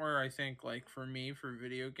point where I think, like, for me, for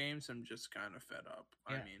video games, I'm just kind of fed up.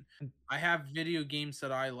 Yeah. I mean, I have video games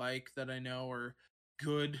that I like that I know are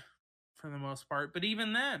good for the most part, but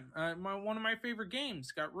even then, one of my favorite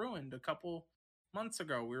games got ruined a couple months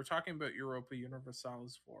ago. We were talking about Europa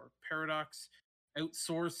Universalis 4. Paradox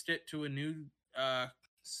outsourced it to a new.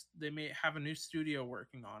 They may have a new studio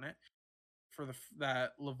working on it for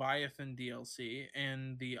that Leviathan DLC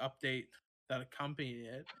and the update that accompanied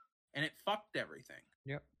it, and it fucked everything.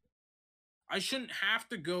 Yep. I shouldn't have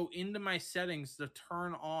to go into my settings to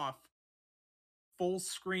turn off full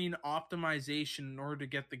screen optimization in order to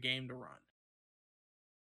get the game to run.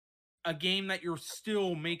 A game that you're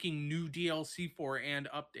still making new DLC for and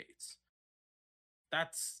updates.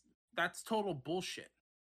 That's total bullshit.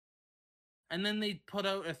 And then they put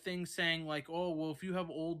out a thing saying like, "Oh, well, if you have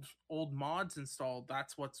old mods installed,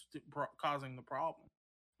 that's what's causing the problem."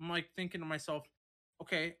 I'm like thinking to myself,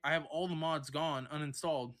 okay, I have all the mods gone,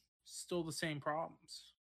 uninstalled, still the same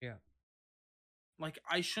problems. Yeah. Like,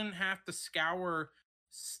 I shouldn't have to scour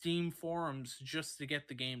Steam forums just to get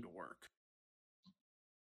the game to work.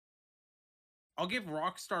 I'll give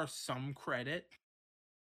Rockstar some credit.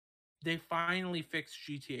 They finally fixed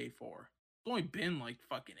GTA 4. It's only been like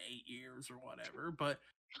fucking 8 years or whatever, but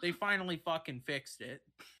they finally fucking fixed it.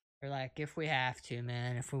 They're like, if we have to,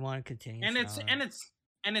 man, if we want to continue.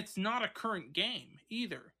 And it's not a current game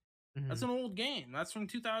either. Mm-hmm. That's an old game. That's from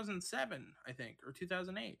 2007, I think, or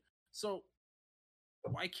 2008. So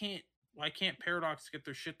why can't Paradox get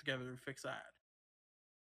their shit together to fix that?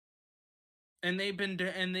 And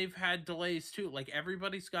they've had delays too. Like,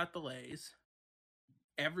 everybody's got delays.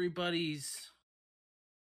 Everybody's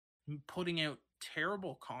putting out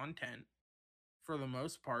terrible content for the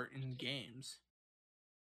most part in games.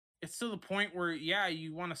 It's to the point where, yeah,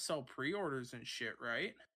 you want to sell pre-orders and shit,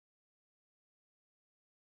 right?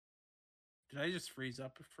 Did I just freeze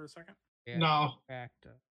up for a second? Yeah, no.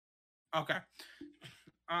 Okay.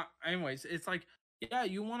 Anyways, it's like, yeah,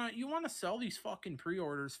 you wanna sell these fucking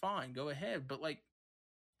pre-orders, fine, go ahead, but like,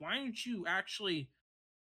 why don't you actually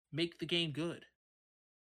make the game good?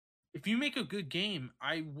 If you make a good game,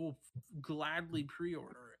 I will gladly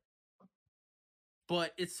pre-order it.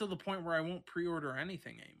 But it's to the point where I won't pre-order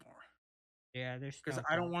anything anymore. Yeah, because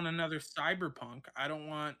I don't want another Cyberpunk. I don't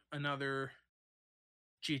want another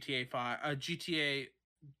GTA 5, GTA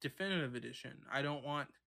Definitive Edition. I don't want.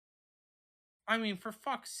 I mean, for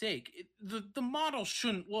fuck's sake, the model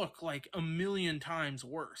shouldn't look like a million times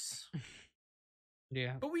worse.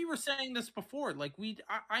 Yeah. But we were saying this before. Like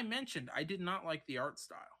I mentioned, I did not like the art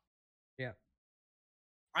style. Yeah.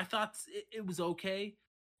 I thought it was okay,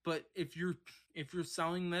 but if you're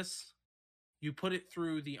selling this, you put it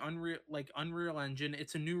through the Unreal Engine.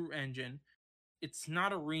 It's a new engine. It's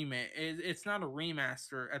not a remake. It's not a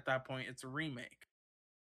remaster at that point. It's a remake.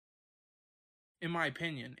 In my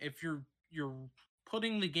opinion, if you're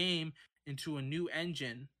putting the game into a new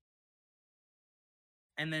engine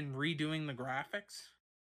and then redoing the graphics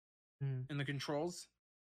and the controls,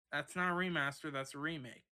 that's not a remaster, that's a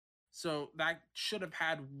remake. So that should have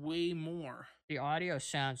had way more. The audio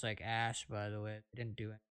sounds like ass, by the way. They didn't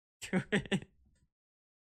do it.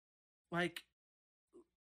 Like,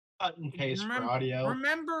 cut and paste for audio.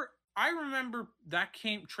 I remember that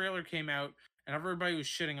trailer came out and everybody was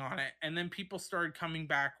shitting on it, and then people started coming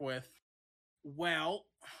back with, well,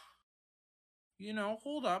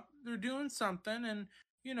 hold up, they're doing something, and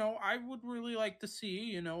I would really like to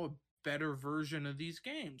see a better version of these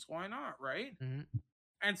games. Why not, right? Mm-hmm.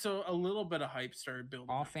 And so a little bit of hype started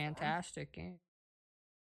building. All fantastic games.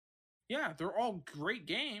 Yeah, they're all great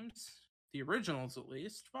games. The originals, at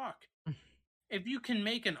least. Fuck. If you can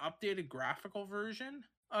make an updated graphical version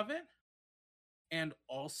of it and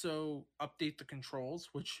also update the controls,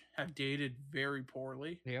 which have dated very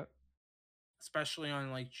poorly. Yep. Especially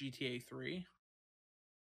on like GTA 3.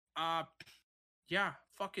 Yeah,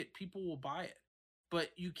 fuck it. People will buy it.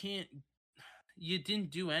 But you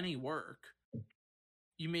didn't do any work.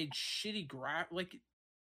 You made shitty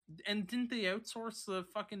and didn't they outsource the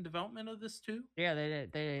fucking development of this too? Yeah, they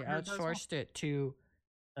did. They outsourced it to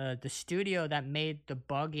the studio that made the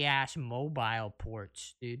buggy ass mobile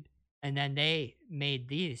ports, dude. And then they made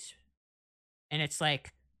these. And it's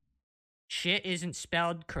like, Shit isn't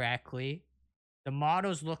spelled correctly. The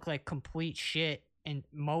models look like complete shit in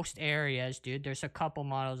most areas, dude. There's a couple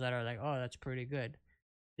models that are like, oh, that's pretty good.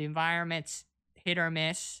 The environment's hit or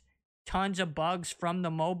miss. Tons of bugs from the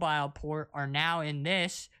mobile port are now in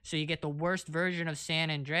this, so you get the worst version of San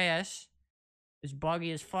Andreas. It's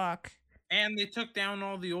buggy as fuck. And they took down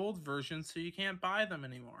all the old versions, so you can't buy them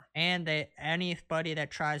anymore. And anybody that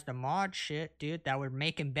tries to mod shit, dude, that were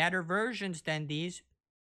making better versions than these,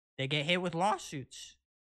 they get hit with lawsuits.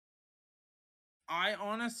 I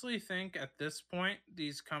honestly think at this point,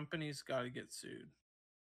 these companies got to get sued.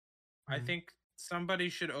 I think somebody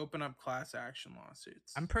should open up class action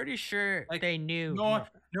lawsuits. I'm pretty sure they knew.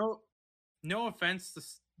 No offense to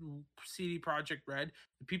CD Projekt Red.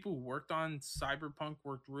 The people who worked on Cyberpunk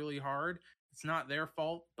worked really hard. It's not their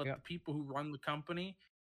fault, but the people who run the company,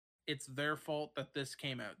 it's their fault that this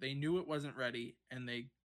came out. They knew it wasn't ready, and they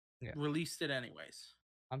released it anyways.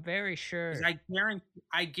 I'm very sure.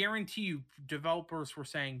 I guarantee you, developers were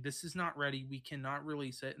saying, this is not ready. We cannot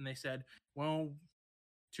release it. And they said, well,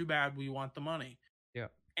 too bad. We want the money. Yeah.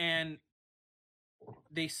 And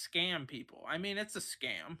they scam people. I mean, it's a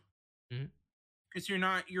scam. Because you're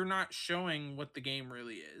not showing what the game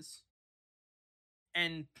really is.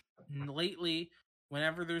 And lately,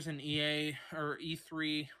 whenever there's an EA or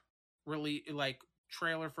E3 really like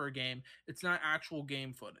trailer for a game, it's not actual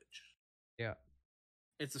game footage. Yeah.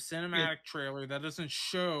 It's a cinematic trailer that doesn't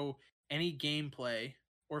show any gameplay,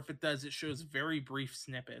 or if it does, it shows very brief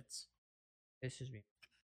snippets. This is me.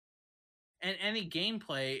 And any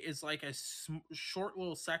gameplay is like a short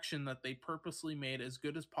little section that they purposely made as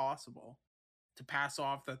good as possible to pass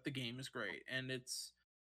off that the game is great. And it's,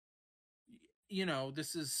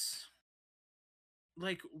 this is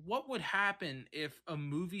like, what would happen if a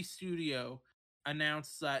movie studio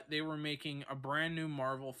announced that they were making a brand new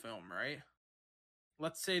Marvel film, right?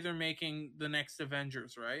 Let's say they're making the next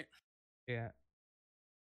Avengers, right? Yeah.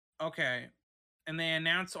 Okay. And they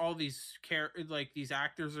announce all these these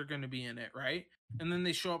actors are going to be in it, right? And then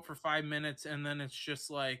they show up for 5 minutes, and then it's just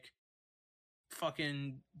like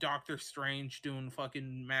fucking Doctor Strange doing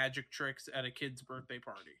fucking magic tricks at a kid's birthday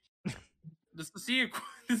party. This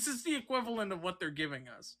is the equivalent of what they're giving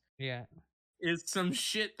us. Yeah. Is some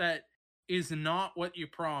shit that is not what you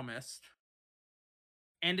promised.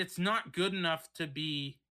 And it's not good enough to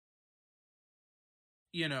be,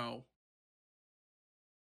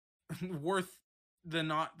 worth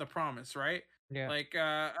the promise, right? Yeah. Like,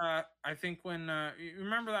 I think when, you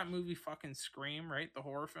remember that movie fucking Scream, right? The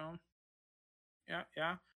horror film?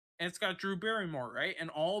 Yeah. And it's got Drew Barrymore, right?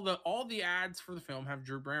 And all the ads for the film have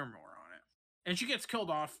Drew Barrymore on it. And she gets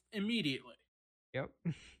killed off immediately. Yep.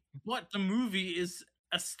 But the movie is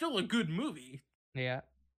still a good movie. Yeah.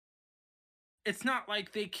 It's not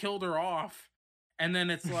like they killed her off and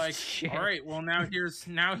then it's like, all right, well now here's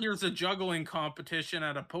a juggling competition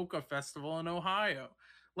at a polka festival in Ohio.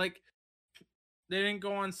 Like, they didn't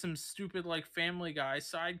go on some stupid like Family Guy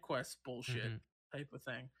side quest bullshit type of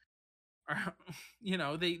thing.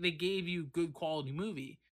 They gave you good quality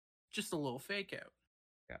movie, just a little fake out.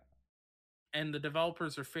 Yeah. And the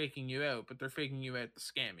developers are faking you out, but they're faking you out to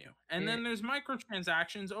scam you. And then there's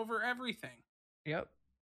microtransactions over everything. Yep.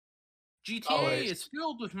 GTA is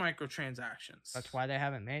filled with microtransactions. That's why they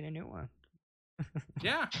haven't made a new one.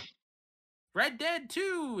 Yeah. Red Dead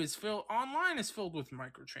 2 is filled with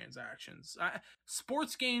microtransactions.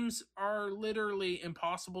 Sports games are literally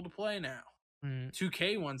impossible to play now.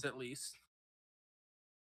 2K ones, at least.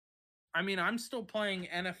 I mean, I'm still playing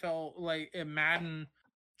NFL, like Madden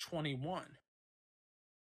 21.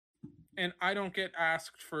 And I don't get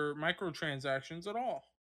asked for microtransactions at all.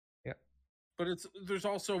 Yep. But there's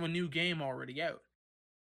also a new game already out.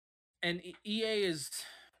 And EA is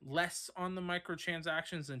less on the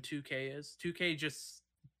microtransactions than 2K is. 2K just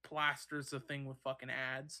plasters the thing with fucking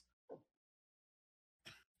ads.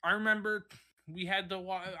 I remember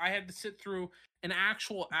I had to sit through an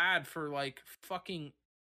actual ad for like fucking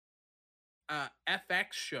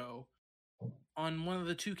FX show on one of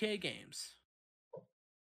the 2K games.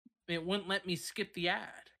 It wouldn't let me skip the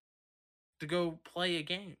ad to go play a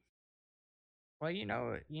game.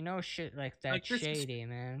 Well, shit like that, like, shady,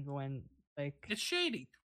 man. When it's shady,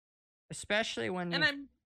 especially when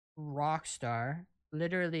Rockstar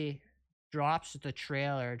literally drops the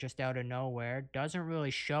trailer just out of nowhere, doesn't really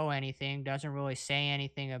show anything, doesn't really say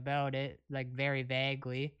anything about it, like very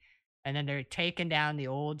vaguely, and then they're taking down the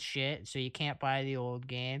old shit, so you can't buy the old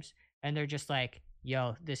games, and they're just like,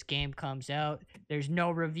 yo, this game comes out, there's no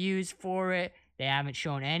reviews for it, they haven't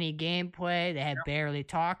shown any gameplay, they have barely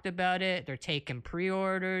talked about it, they're taking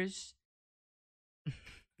pre-orders.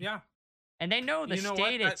 Yeah. And they know the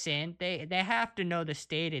state it's in. They have to know the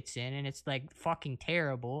state it's in, and it's like fucking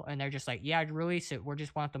terrible. And they're just like, yeah, release it. We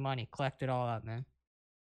just want the money. Collect it all up, man.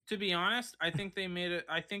 To be honest, I think they made it.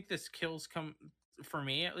 I think this kills for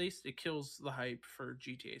me at least. It kills the hype for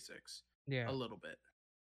GTA 6. Yeah, a little bit.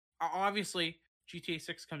 Obviously, GTA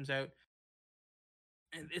 6 comes out,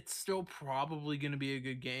 and it's still probably going to be a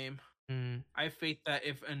good game. I have faith that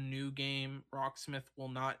if a new game, Rocksmith will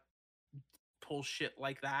not pull shit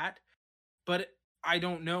like that. But I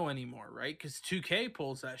don't know anymore, right? Because 2K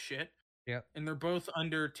pulls that shit. Yep. And they're both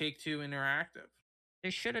under Take-Two Interactive. They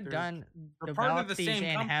should have developed these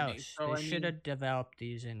in-house. So they should have developed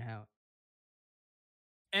these in-house.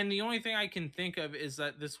 And the only thing I can think of is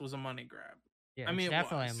that this was a money grab. Yeah, I mean, it's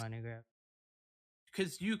definitely a money grab.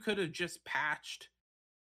 Because you could have just patched.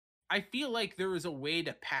 I feel like there was a way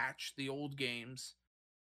to patch the old games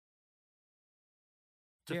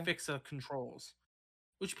to fix the controls.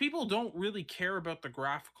 Which people don't really care about the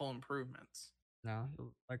graphical improvements. No,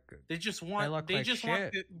 like they just want. They just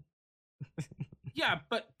want. Yeah,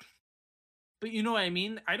 but you know what I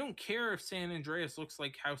mean. I don't care if San Andreas looks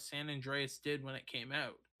like how San Andreas did when it came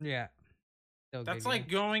out. Yeah, that's like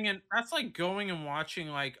going and watching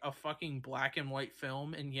like a fucking black and white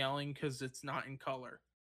film and yelling because it's not in color.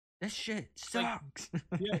 This shit sucks.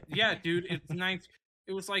 Like, yeah, dude.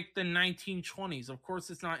 It was like the 1920s. Of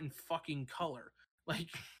course, it's not in fucking color. Like,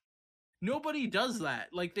 nobody does that.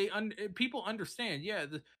 Like, people understand. Yeah,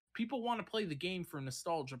 people want to play the game for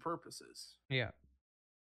nostalgia purposes. Yeah.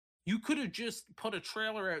 You could have just put a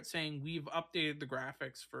trailer out saying we've updated the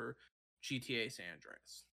graphics for GTA San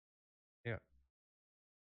Andreas. Yeah.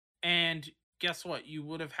 And guess what? You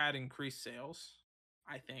would have had increased sales,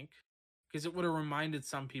 I think, because it would have reminded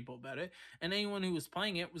some people about it. And anyone who was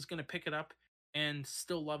playing it was going to pick it up and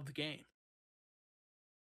still love the game.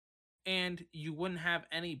 And you wouldn't have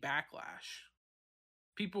any backlash.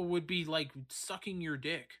 People would be like sucking your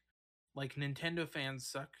dick, like Nintendo fans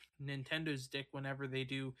suck Nintendo's dick whenever they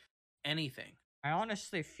do anything. I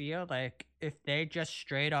honestly feel like if they just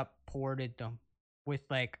straight up ported them with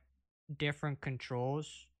like different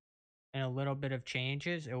controls and a little bit of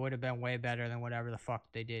changes, it would have been way better than whatever the fuck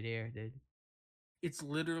they did here, dude. It's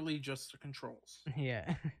literally just the controls.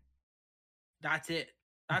 Yeah. That's it.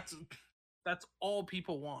 That's all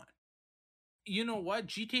people want. You know what?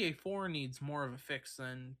 GTA 4 needs more of a fix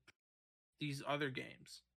than these other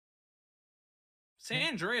games.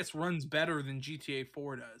 San Andreas runs better than GTA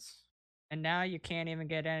 4 does. And now you can't even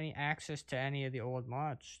get any access to any of the old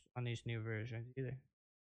mods on these new versions either.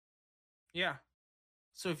 Yeah.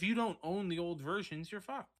 So if you don't own the old versions, you're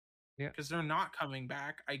fucked. Yeah. Because they're not coming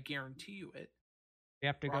back. I guarantee you it. You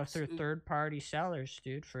have to go through third-party sellers,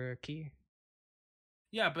 dude, for a key.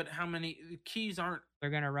 Yeah, but how many keys aren't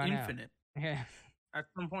they're gonna run infinite? Yeah. At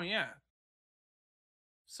some point, yeah.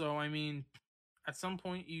 So I mean, at some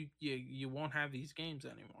point you won't have these games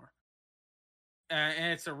anymore.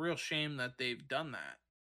 And it's a real shame that they've done that.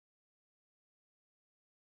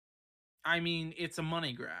 I mean, it's a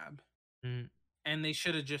money grab. And they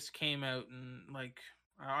should have just came out and, like,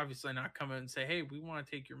 obviously not come out and say, hey, we want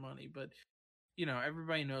to take your money. But, you know,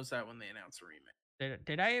 everybody knows that when they announce a remake.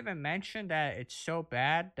 Did I even mention that it's so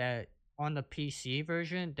bad that on the PC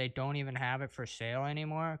version, they don't even have it for sale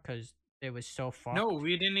anymore because it was so fucked? No,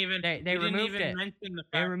 we didn't even. They removed it.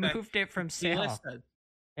 They removed it from sale.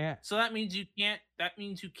 Yeah. So that means you can't. That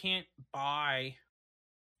means you can't buy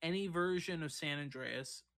any version of San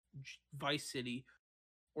Andreas, Vice City,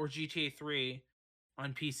 or GTA 3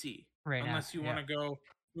 on PC, right? Unless you want to go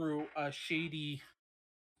through a shady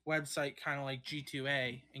website, kind of like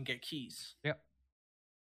G2A, and get keys. Yep.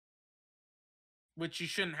 Which you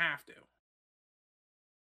shouldn't have to.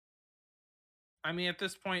 I mean, at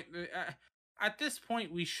this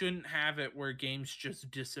point, we shouldn't have it where games just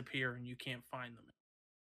disappear and you can't find them.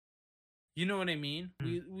 You know what I mean?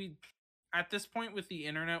 We at this point, with the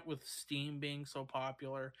internet, with Steam being so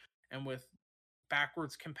popular, and with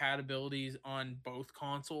backwards compatibilities on both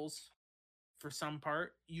consoles, for some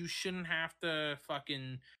part, you shouldn't have to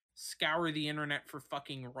fucking scour the internet for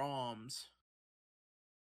fucking ROMs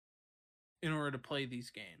in order to play these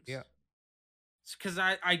games. Yeah. Because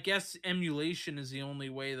I guess emulation is the only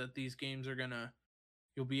way that these games are gonna,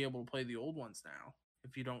 you'll be able to play the old ones now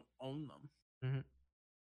if you don't own them.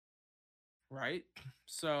 Right?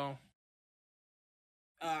 So,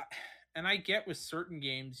 and I get with certain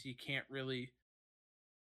games you can't really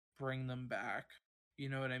bring them back. You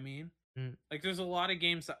know what I mean? Like, there's a lot of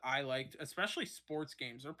games that I liked, especially sports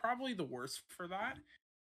games. They're probably the worst for that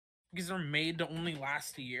because they're made to only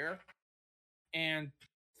last a year. And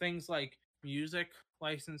things like music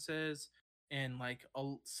licenses and like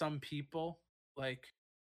some people, like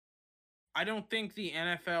I don't think the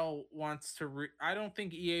NFL wants to I don't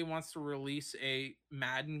think EA wants to release a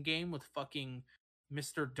Madden game with fucking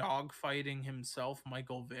Mr. Dog fighting himself,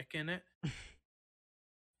 Michael Vick, in it.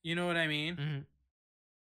 You know what I mean? Mm-hmm.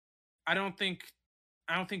 I don't think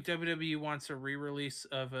WWE wants a re-release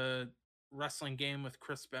of a wrestling game with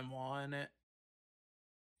Chris Benoit in it.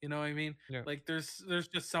 You know what I mean? Yeah. Like there's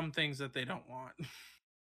just some things that they don't want.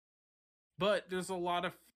 But there's a lot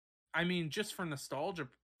of, I mean, just for nostalgia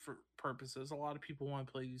purposes, a lot of people want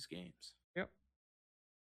to play these games. Yep.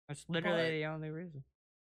 That's literally the only reason.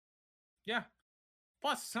 Yeah.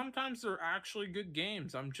 Plus, sometimes they're actually good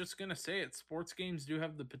games. I'm just going to say it. Sports games do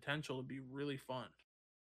have the potential to be really fun.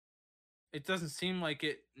 It doesn't seem like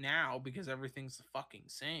it now because everything's the fucking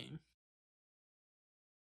same.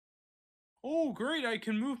 Oh, great. I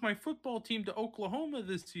can move my football team to Oklahoma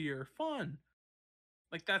this year. Fun.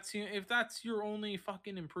 Like, if that's your only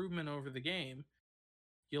fucking improvement over the game,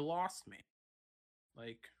 you lost me.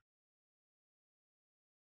 Like,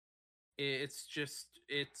 it's just,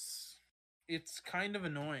 it's kind of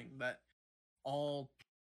annoying that all,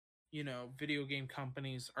 you know, video game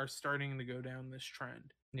companies are starting to go down this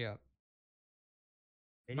trend. Yeah.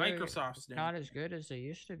 Microsoft's not as good as they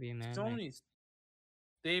used to be, man. Sony's,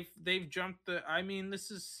 they've jumped the, I mean,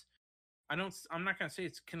 this is, I'm not gonna say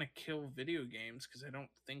it's gonna kill video games because I don't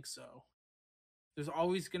think so. There's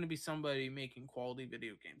always gonna be somebody making quality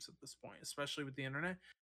video games at this point, especially with the internet.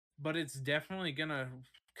 But it's definitely gonna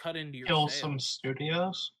cut into your kill sales. some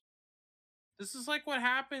studios. This is like what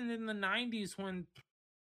happened in the 90s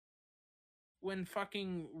when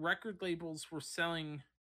fucking record labels were selling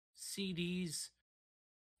CDs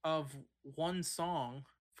of one song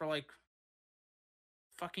for like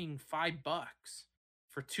fucking $5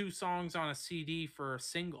 for 2 songs on a CD for a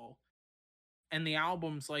single, and the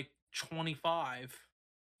album's like $25,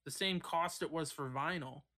 the same cost it was for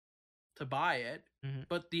vinyl to buy it,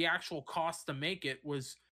 but the actual cost to make it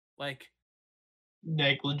was like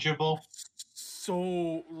negligible.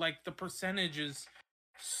 So like the percentage is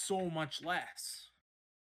so much less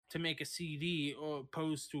to make a CD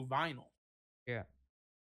opposed to vinyl. Yeah.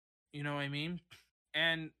 You know what I mean?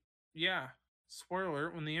 And yeah, spoiler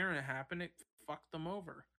alert, when the internet happened, it fucked them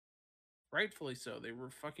over. Rightfully so. They were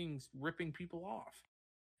fucking ripping people off.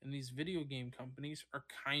 And these video game companies are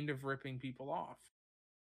kind of ripping people off.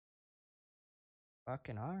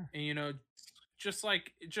 Fucking are. And you know, just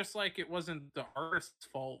like it wasn't the artist's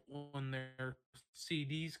fault when their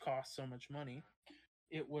CDs cost so much money,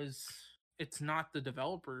 it's not the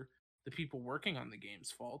developer, the people working on the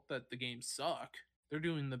game's fault that the games suck. They're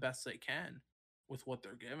doing the best they can with what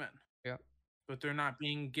they're given. Yeah. But they're not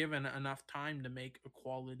being given enough time to make a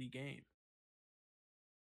quality game.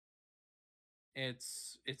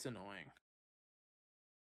 It's annoying.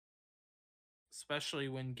 Especially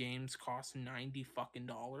when games cost $90 fucking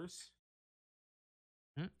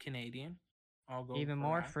Canadian. I'll go even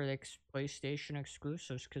more for the PlayStation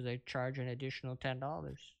exclusives because they charge an additional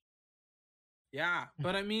 $10. Yeah,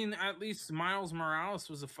 but I mean, at least Miles Morales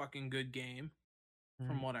was a fucking good game,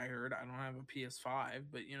 from what I heard. I don't have a PS5,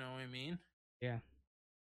 but you know what I mean? Yeah.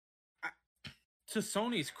 To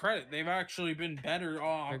Sony's credit, they've actually been better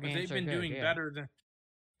off. They've been doing better than.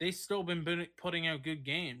 They've still been putting out good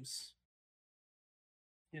games.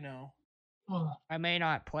 You know. I may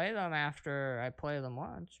not play them after I play them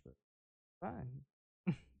once, but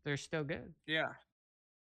fine. They're still good. Yeah.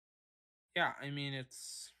 Yeah, I mean,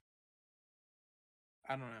 it's.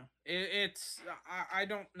 I don't know. I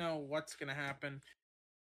don't know what's gonna happen.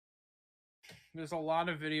 There's a lot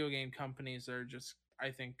of video game companies that are just, I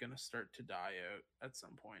think, gonna start to die out at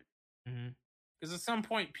some point. Because at some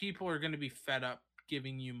point, people are gonna be fed up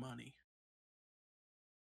giving you money.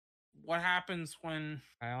 What happens when?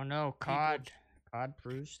 I don't know. COD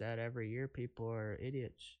proves that every year people are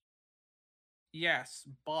idiots. Yes,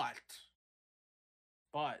 but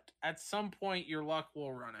at some point your luck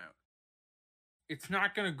will run out. It's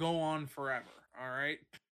not going to go on forever, all right?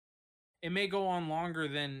 It may go on longer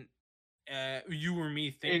than you or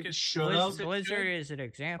me think it should. Blizzard is an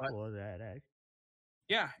example of that.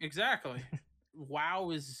 Yeah, exactly.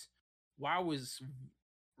 WoW is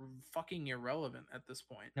fucking irrelevant at this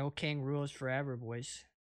point. No king rules forever, boys.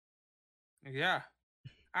 Yeah.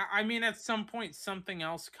 I mean, at some point, something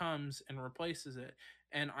else comes and replaces it.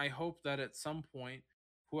 And I hope that at some point,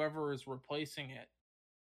 whoever is replacing it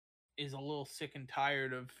is a little sick and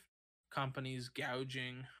tired of companies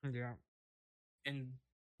gouging and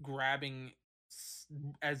grabbing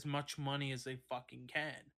as much money as they fucking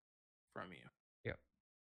can from you. Yep.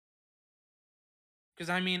 Because,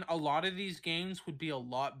 I mean, a lot of these games would be a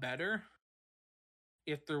lot better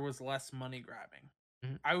if there was less money grabbing.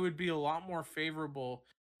 Mm-hmm. I would be a lot more favorable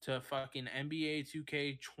to fucking NBA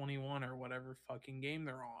 2K21 or whatever fucking game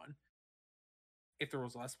they're on if there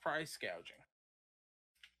was less price gouging.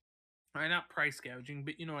 Not price gouging,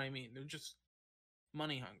 but you know what I mean. They're just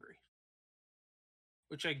money hungry.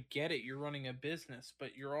 Which I get it, you're running a business,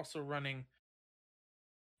 but you're also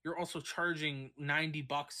charging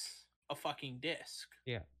 $90 a fucking disc.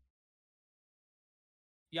 Yeah.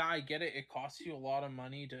 Yeah, I get it. It costs you a lot of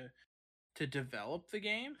money to develop the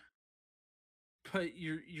game, but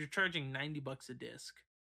you're charging $90 a disc.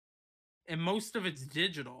 And most of it's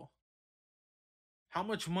digital. How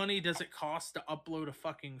much money does it cost to upload a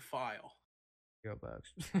fucking file? $0.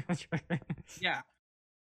 Yeah.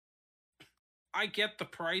 I get the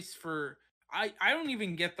price for I don't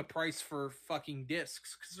even get the price for fucking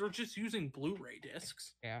discs because they're just using Blu-ray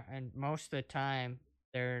discs. Yeah, and most of the time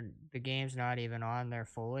the game's not even on there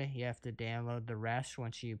fully. You have to download the rest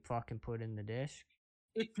once you fucking put in the disc.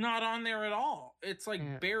 It's not on there at all. It's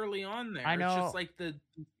like barely on there. I know. It's just like the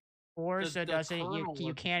Forza doesn't.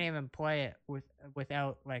 You can't even play it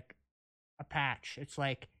without like a patch. It's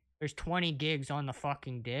like there's 20 gigs on the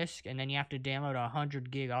fucking disc, and then you have to download a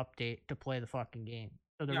 100 gig update to play the fucking game.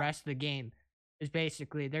 So the rest of the game is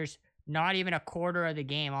basically there's not even a quarter of the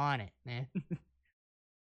game on it, man.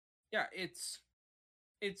 Yeah, it's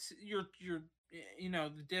your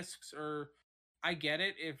the discs are. I get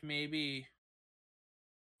it if maybe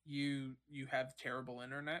you have terrible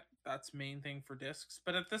internet. That's main thing for discs.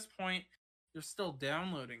 But at this point, you're still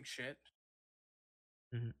downloading shit.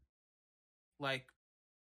 Mm-hmm. Like,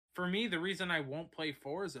 for me, the reason I won't play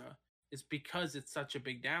Forza is because it's such a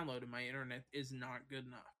big download and my internet is not good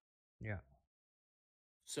enough. Yeah.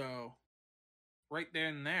 So, right there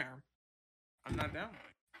and there, I'm not downloading.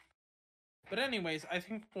 But anyways, I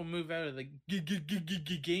think we'll move out of the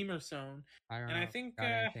gamer zone. I think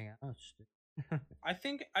anything else. I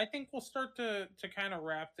think we'll start to kind of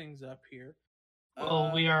wrap things up here.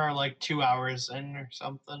 Well, we are like 2 hours in or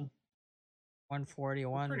something.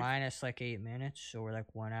 141 minus like 8 minutes, so we're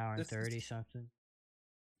like 1 hour and 30 something.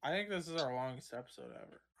 I think this is our longest episode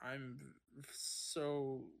ever. I'm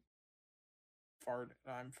so farting.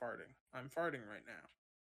 I'm farting right now.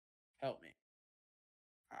 Help me.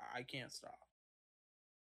 I can't stop.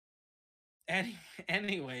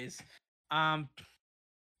 Anyways,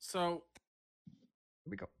 so here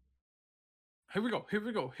we go. Here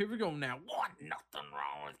we go now. What? Nothing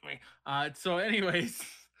wrong with me. So anyways,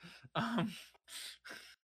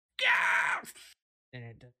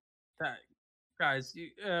 guys,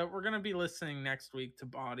 we're gonna be listening next week to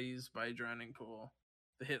Bodies by Drowning Pool,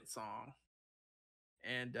 the hit song.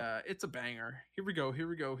 And it's a banger. Here we go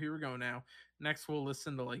now. Next we'll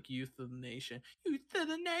listen to like Youth of the Nation. Youth of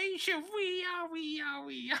the Nation, we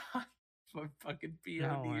are. For fucking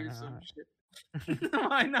POD or some shit.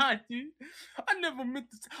 Why not, dude? I never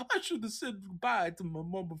meant to. I should have said goodbye to my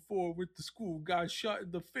mom before with the school got shot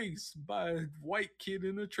in the face by a white kid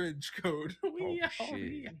in a trench coat.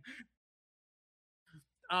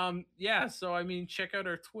 Yeah, so I mean, check out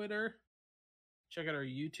our Twitter, check out our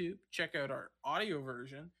YouTube, check out our audio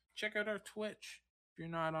version, check out our Twitch. If you're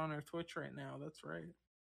not on our Twitch right now, that's right.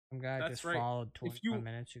 Some guy just followed 21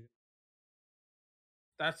 minutes ago.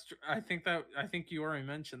 That's true. I think you already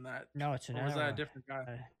mentioned that. No, it's an hour. Or was that a different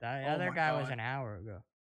guy? The other guy was an hour ago.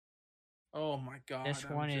 Oh my god. This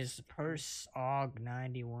one is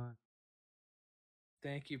Pursog91.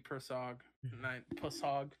 Thank you, Pursog.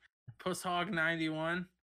 Pusshog91.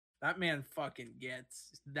 That man fucking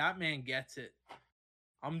gets. That man gets it.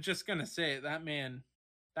 I'm just gonna say it. That man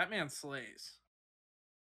slays.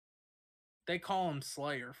 They call him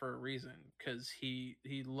Slayer for a reason, because he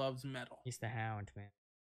loves metal. He's the Hound, man.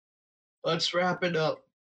 Let's wrap it up.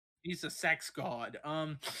 He's a sex god.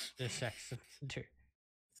 The sex dude.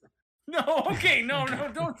 No, okay, no,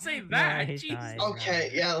 don't say that.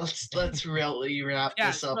 Okay, yeah, let's really wrap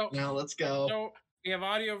this up now. Let's go. So we have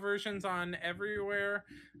audio versions on everywhere.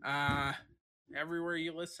 Everywhere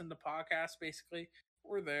you listen to podcasts, basically.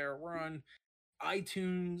 We're there. We're on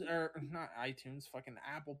iTunes, or not iTunes, fucking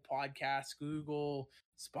Apple Podcasts, Google,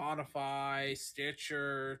 Spotify,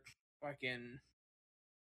 Stitcher, fucking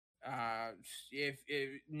if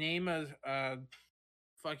name a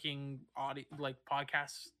fucking audio like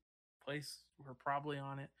podcast place, we're probably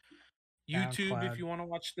on it. YouTube, SoundCloud. If you want to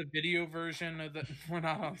watch the video version of the, we're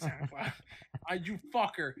not on SoundCloud. You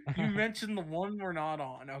fucker, you mentioned the one we're not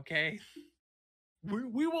on. Okay,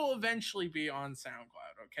 we will eventually be on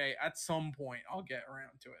SoundCloud. Okay, at some point I'll get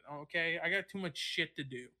around to it. Okay, I got too much shit to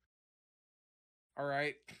do. All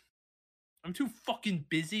right, I'm too fucking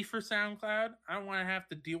busy for SoundCloud. I don't want to have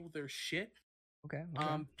to deal with their shit. Okay.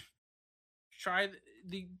 Try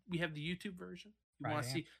we have the YouTube version.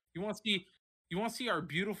 You want to see our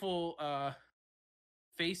beautiful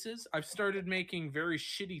faces. I've started making very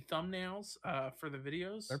shitty thumbnails for the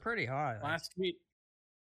videos. They're pretty hard. Last week.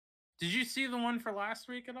 Did you see the one for last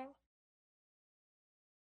week at all?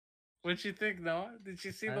 What'd you think, Noah? Did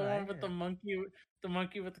you see the one with the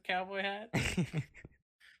monkey with the cowboy hat?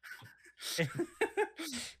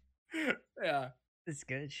 Yeah. It's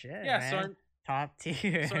good shit. Yeah, man. so I'm top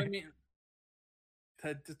tier. So I mean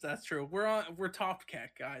that's true. We're Top Cat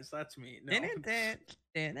guys. That's me. No.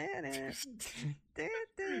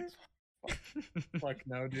 Fuck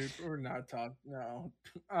no, dude. We're not top. No.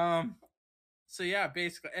 So yeah,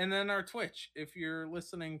 basically, and then our Twitch. If you're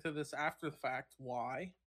listening to this after the fact,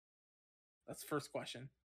 why? That's the first question.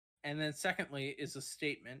 And then secondly is a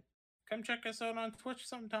statement. Come check us out on Twitch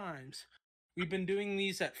sometimes. We've been doing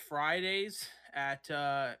these at Fridays at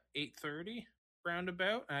 8:30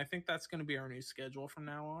 roundabout, and I think that's going to be our new schedule from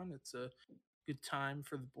now on. It's a good time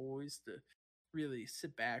for the boys to really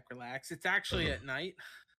sit back, relax. It's actually at night,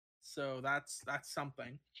 so that's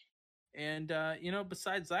something. And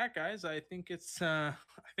besides that, guys, I think it's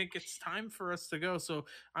time for us to go. So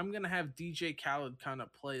I'm gonna have DJ Khaled kind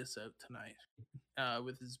of play us out tonight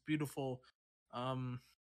with his beautiful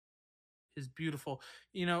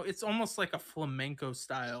it's almost like a flamenco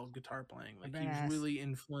style guitar playing. Like he's really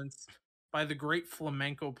influenced by the great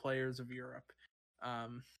flamenco players of Europe.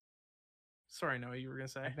 Sorry, Noah, you were gonna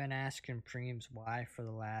say? I've been asking Preems why for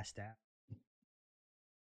the last app.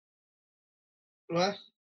 What?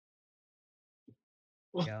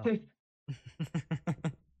 Yo.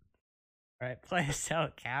 Alright, play us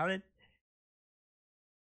out, Khaled.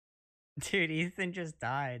 Dude, Ethan just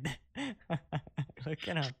died. Look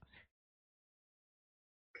at him.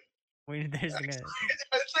 There's I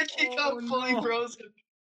think he got fully frozen.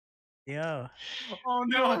 Yo. Oh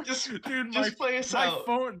no, just play us out.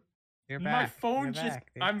 Phone. You're back.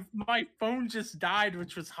 My phone just died,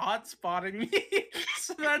 which was hotspotting me.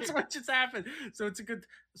 So that's what just happened. So it's a good.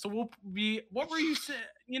 So we'll be. What were you saying?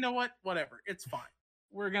 You know what? Whatever. It's fine.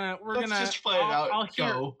 Let's gonna just play it out.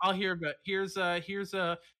 I'll hear. But here's a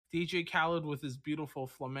DJ Khaled with his beautiful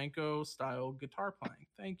flamenco style guitar playing.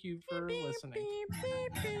 Thank you for listening.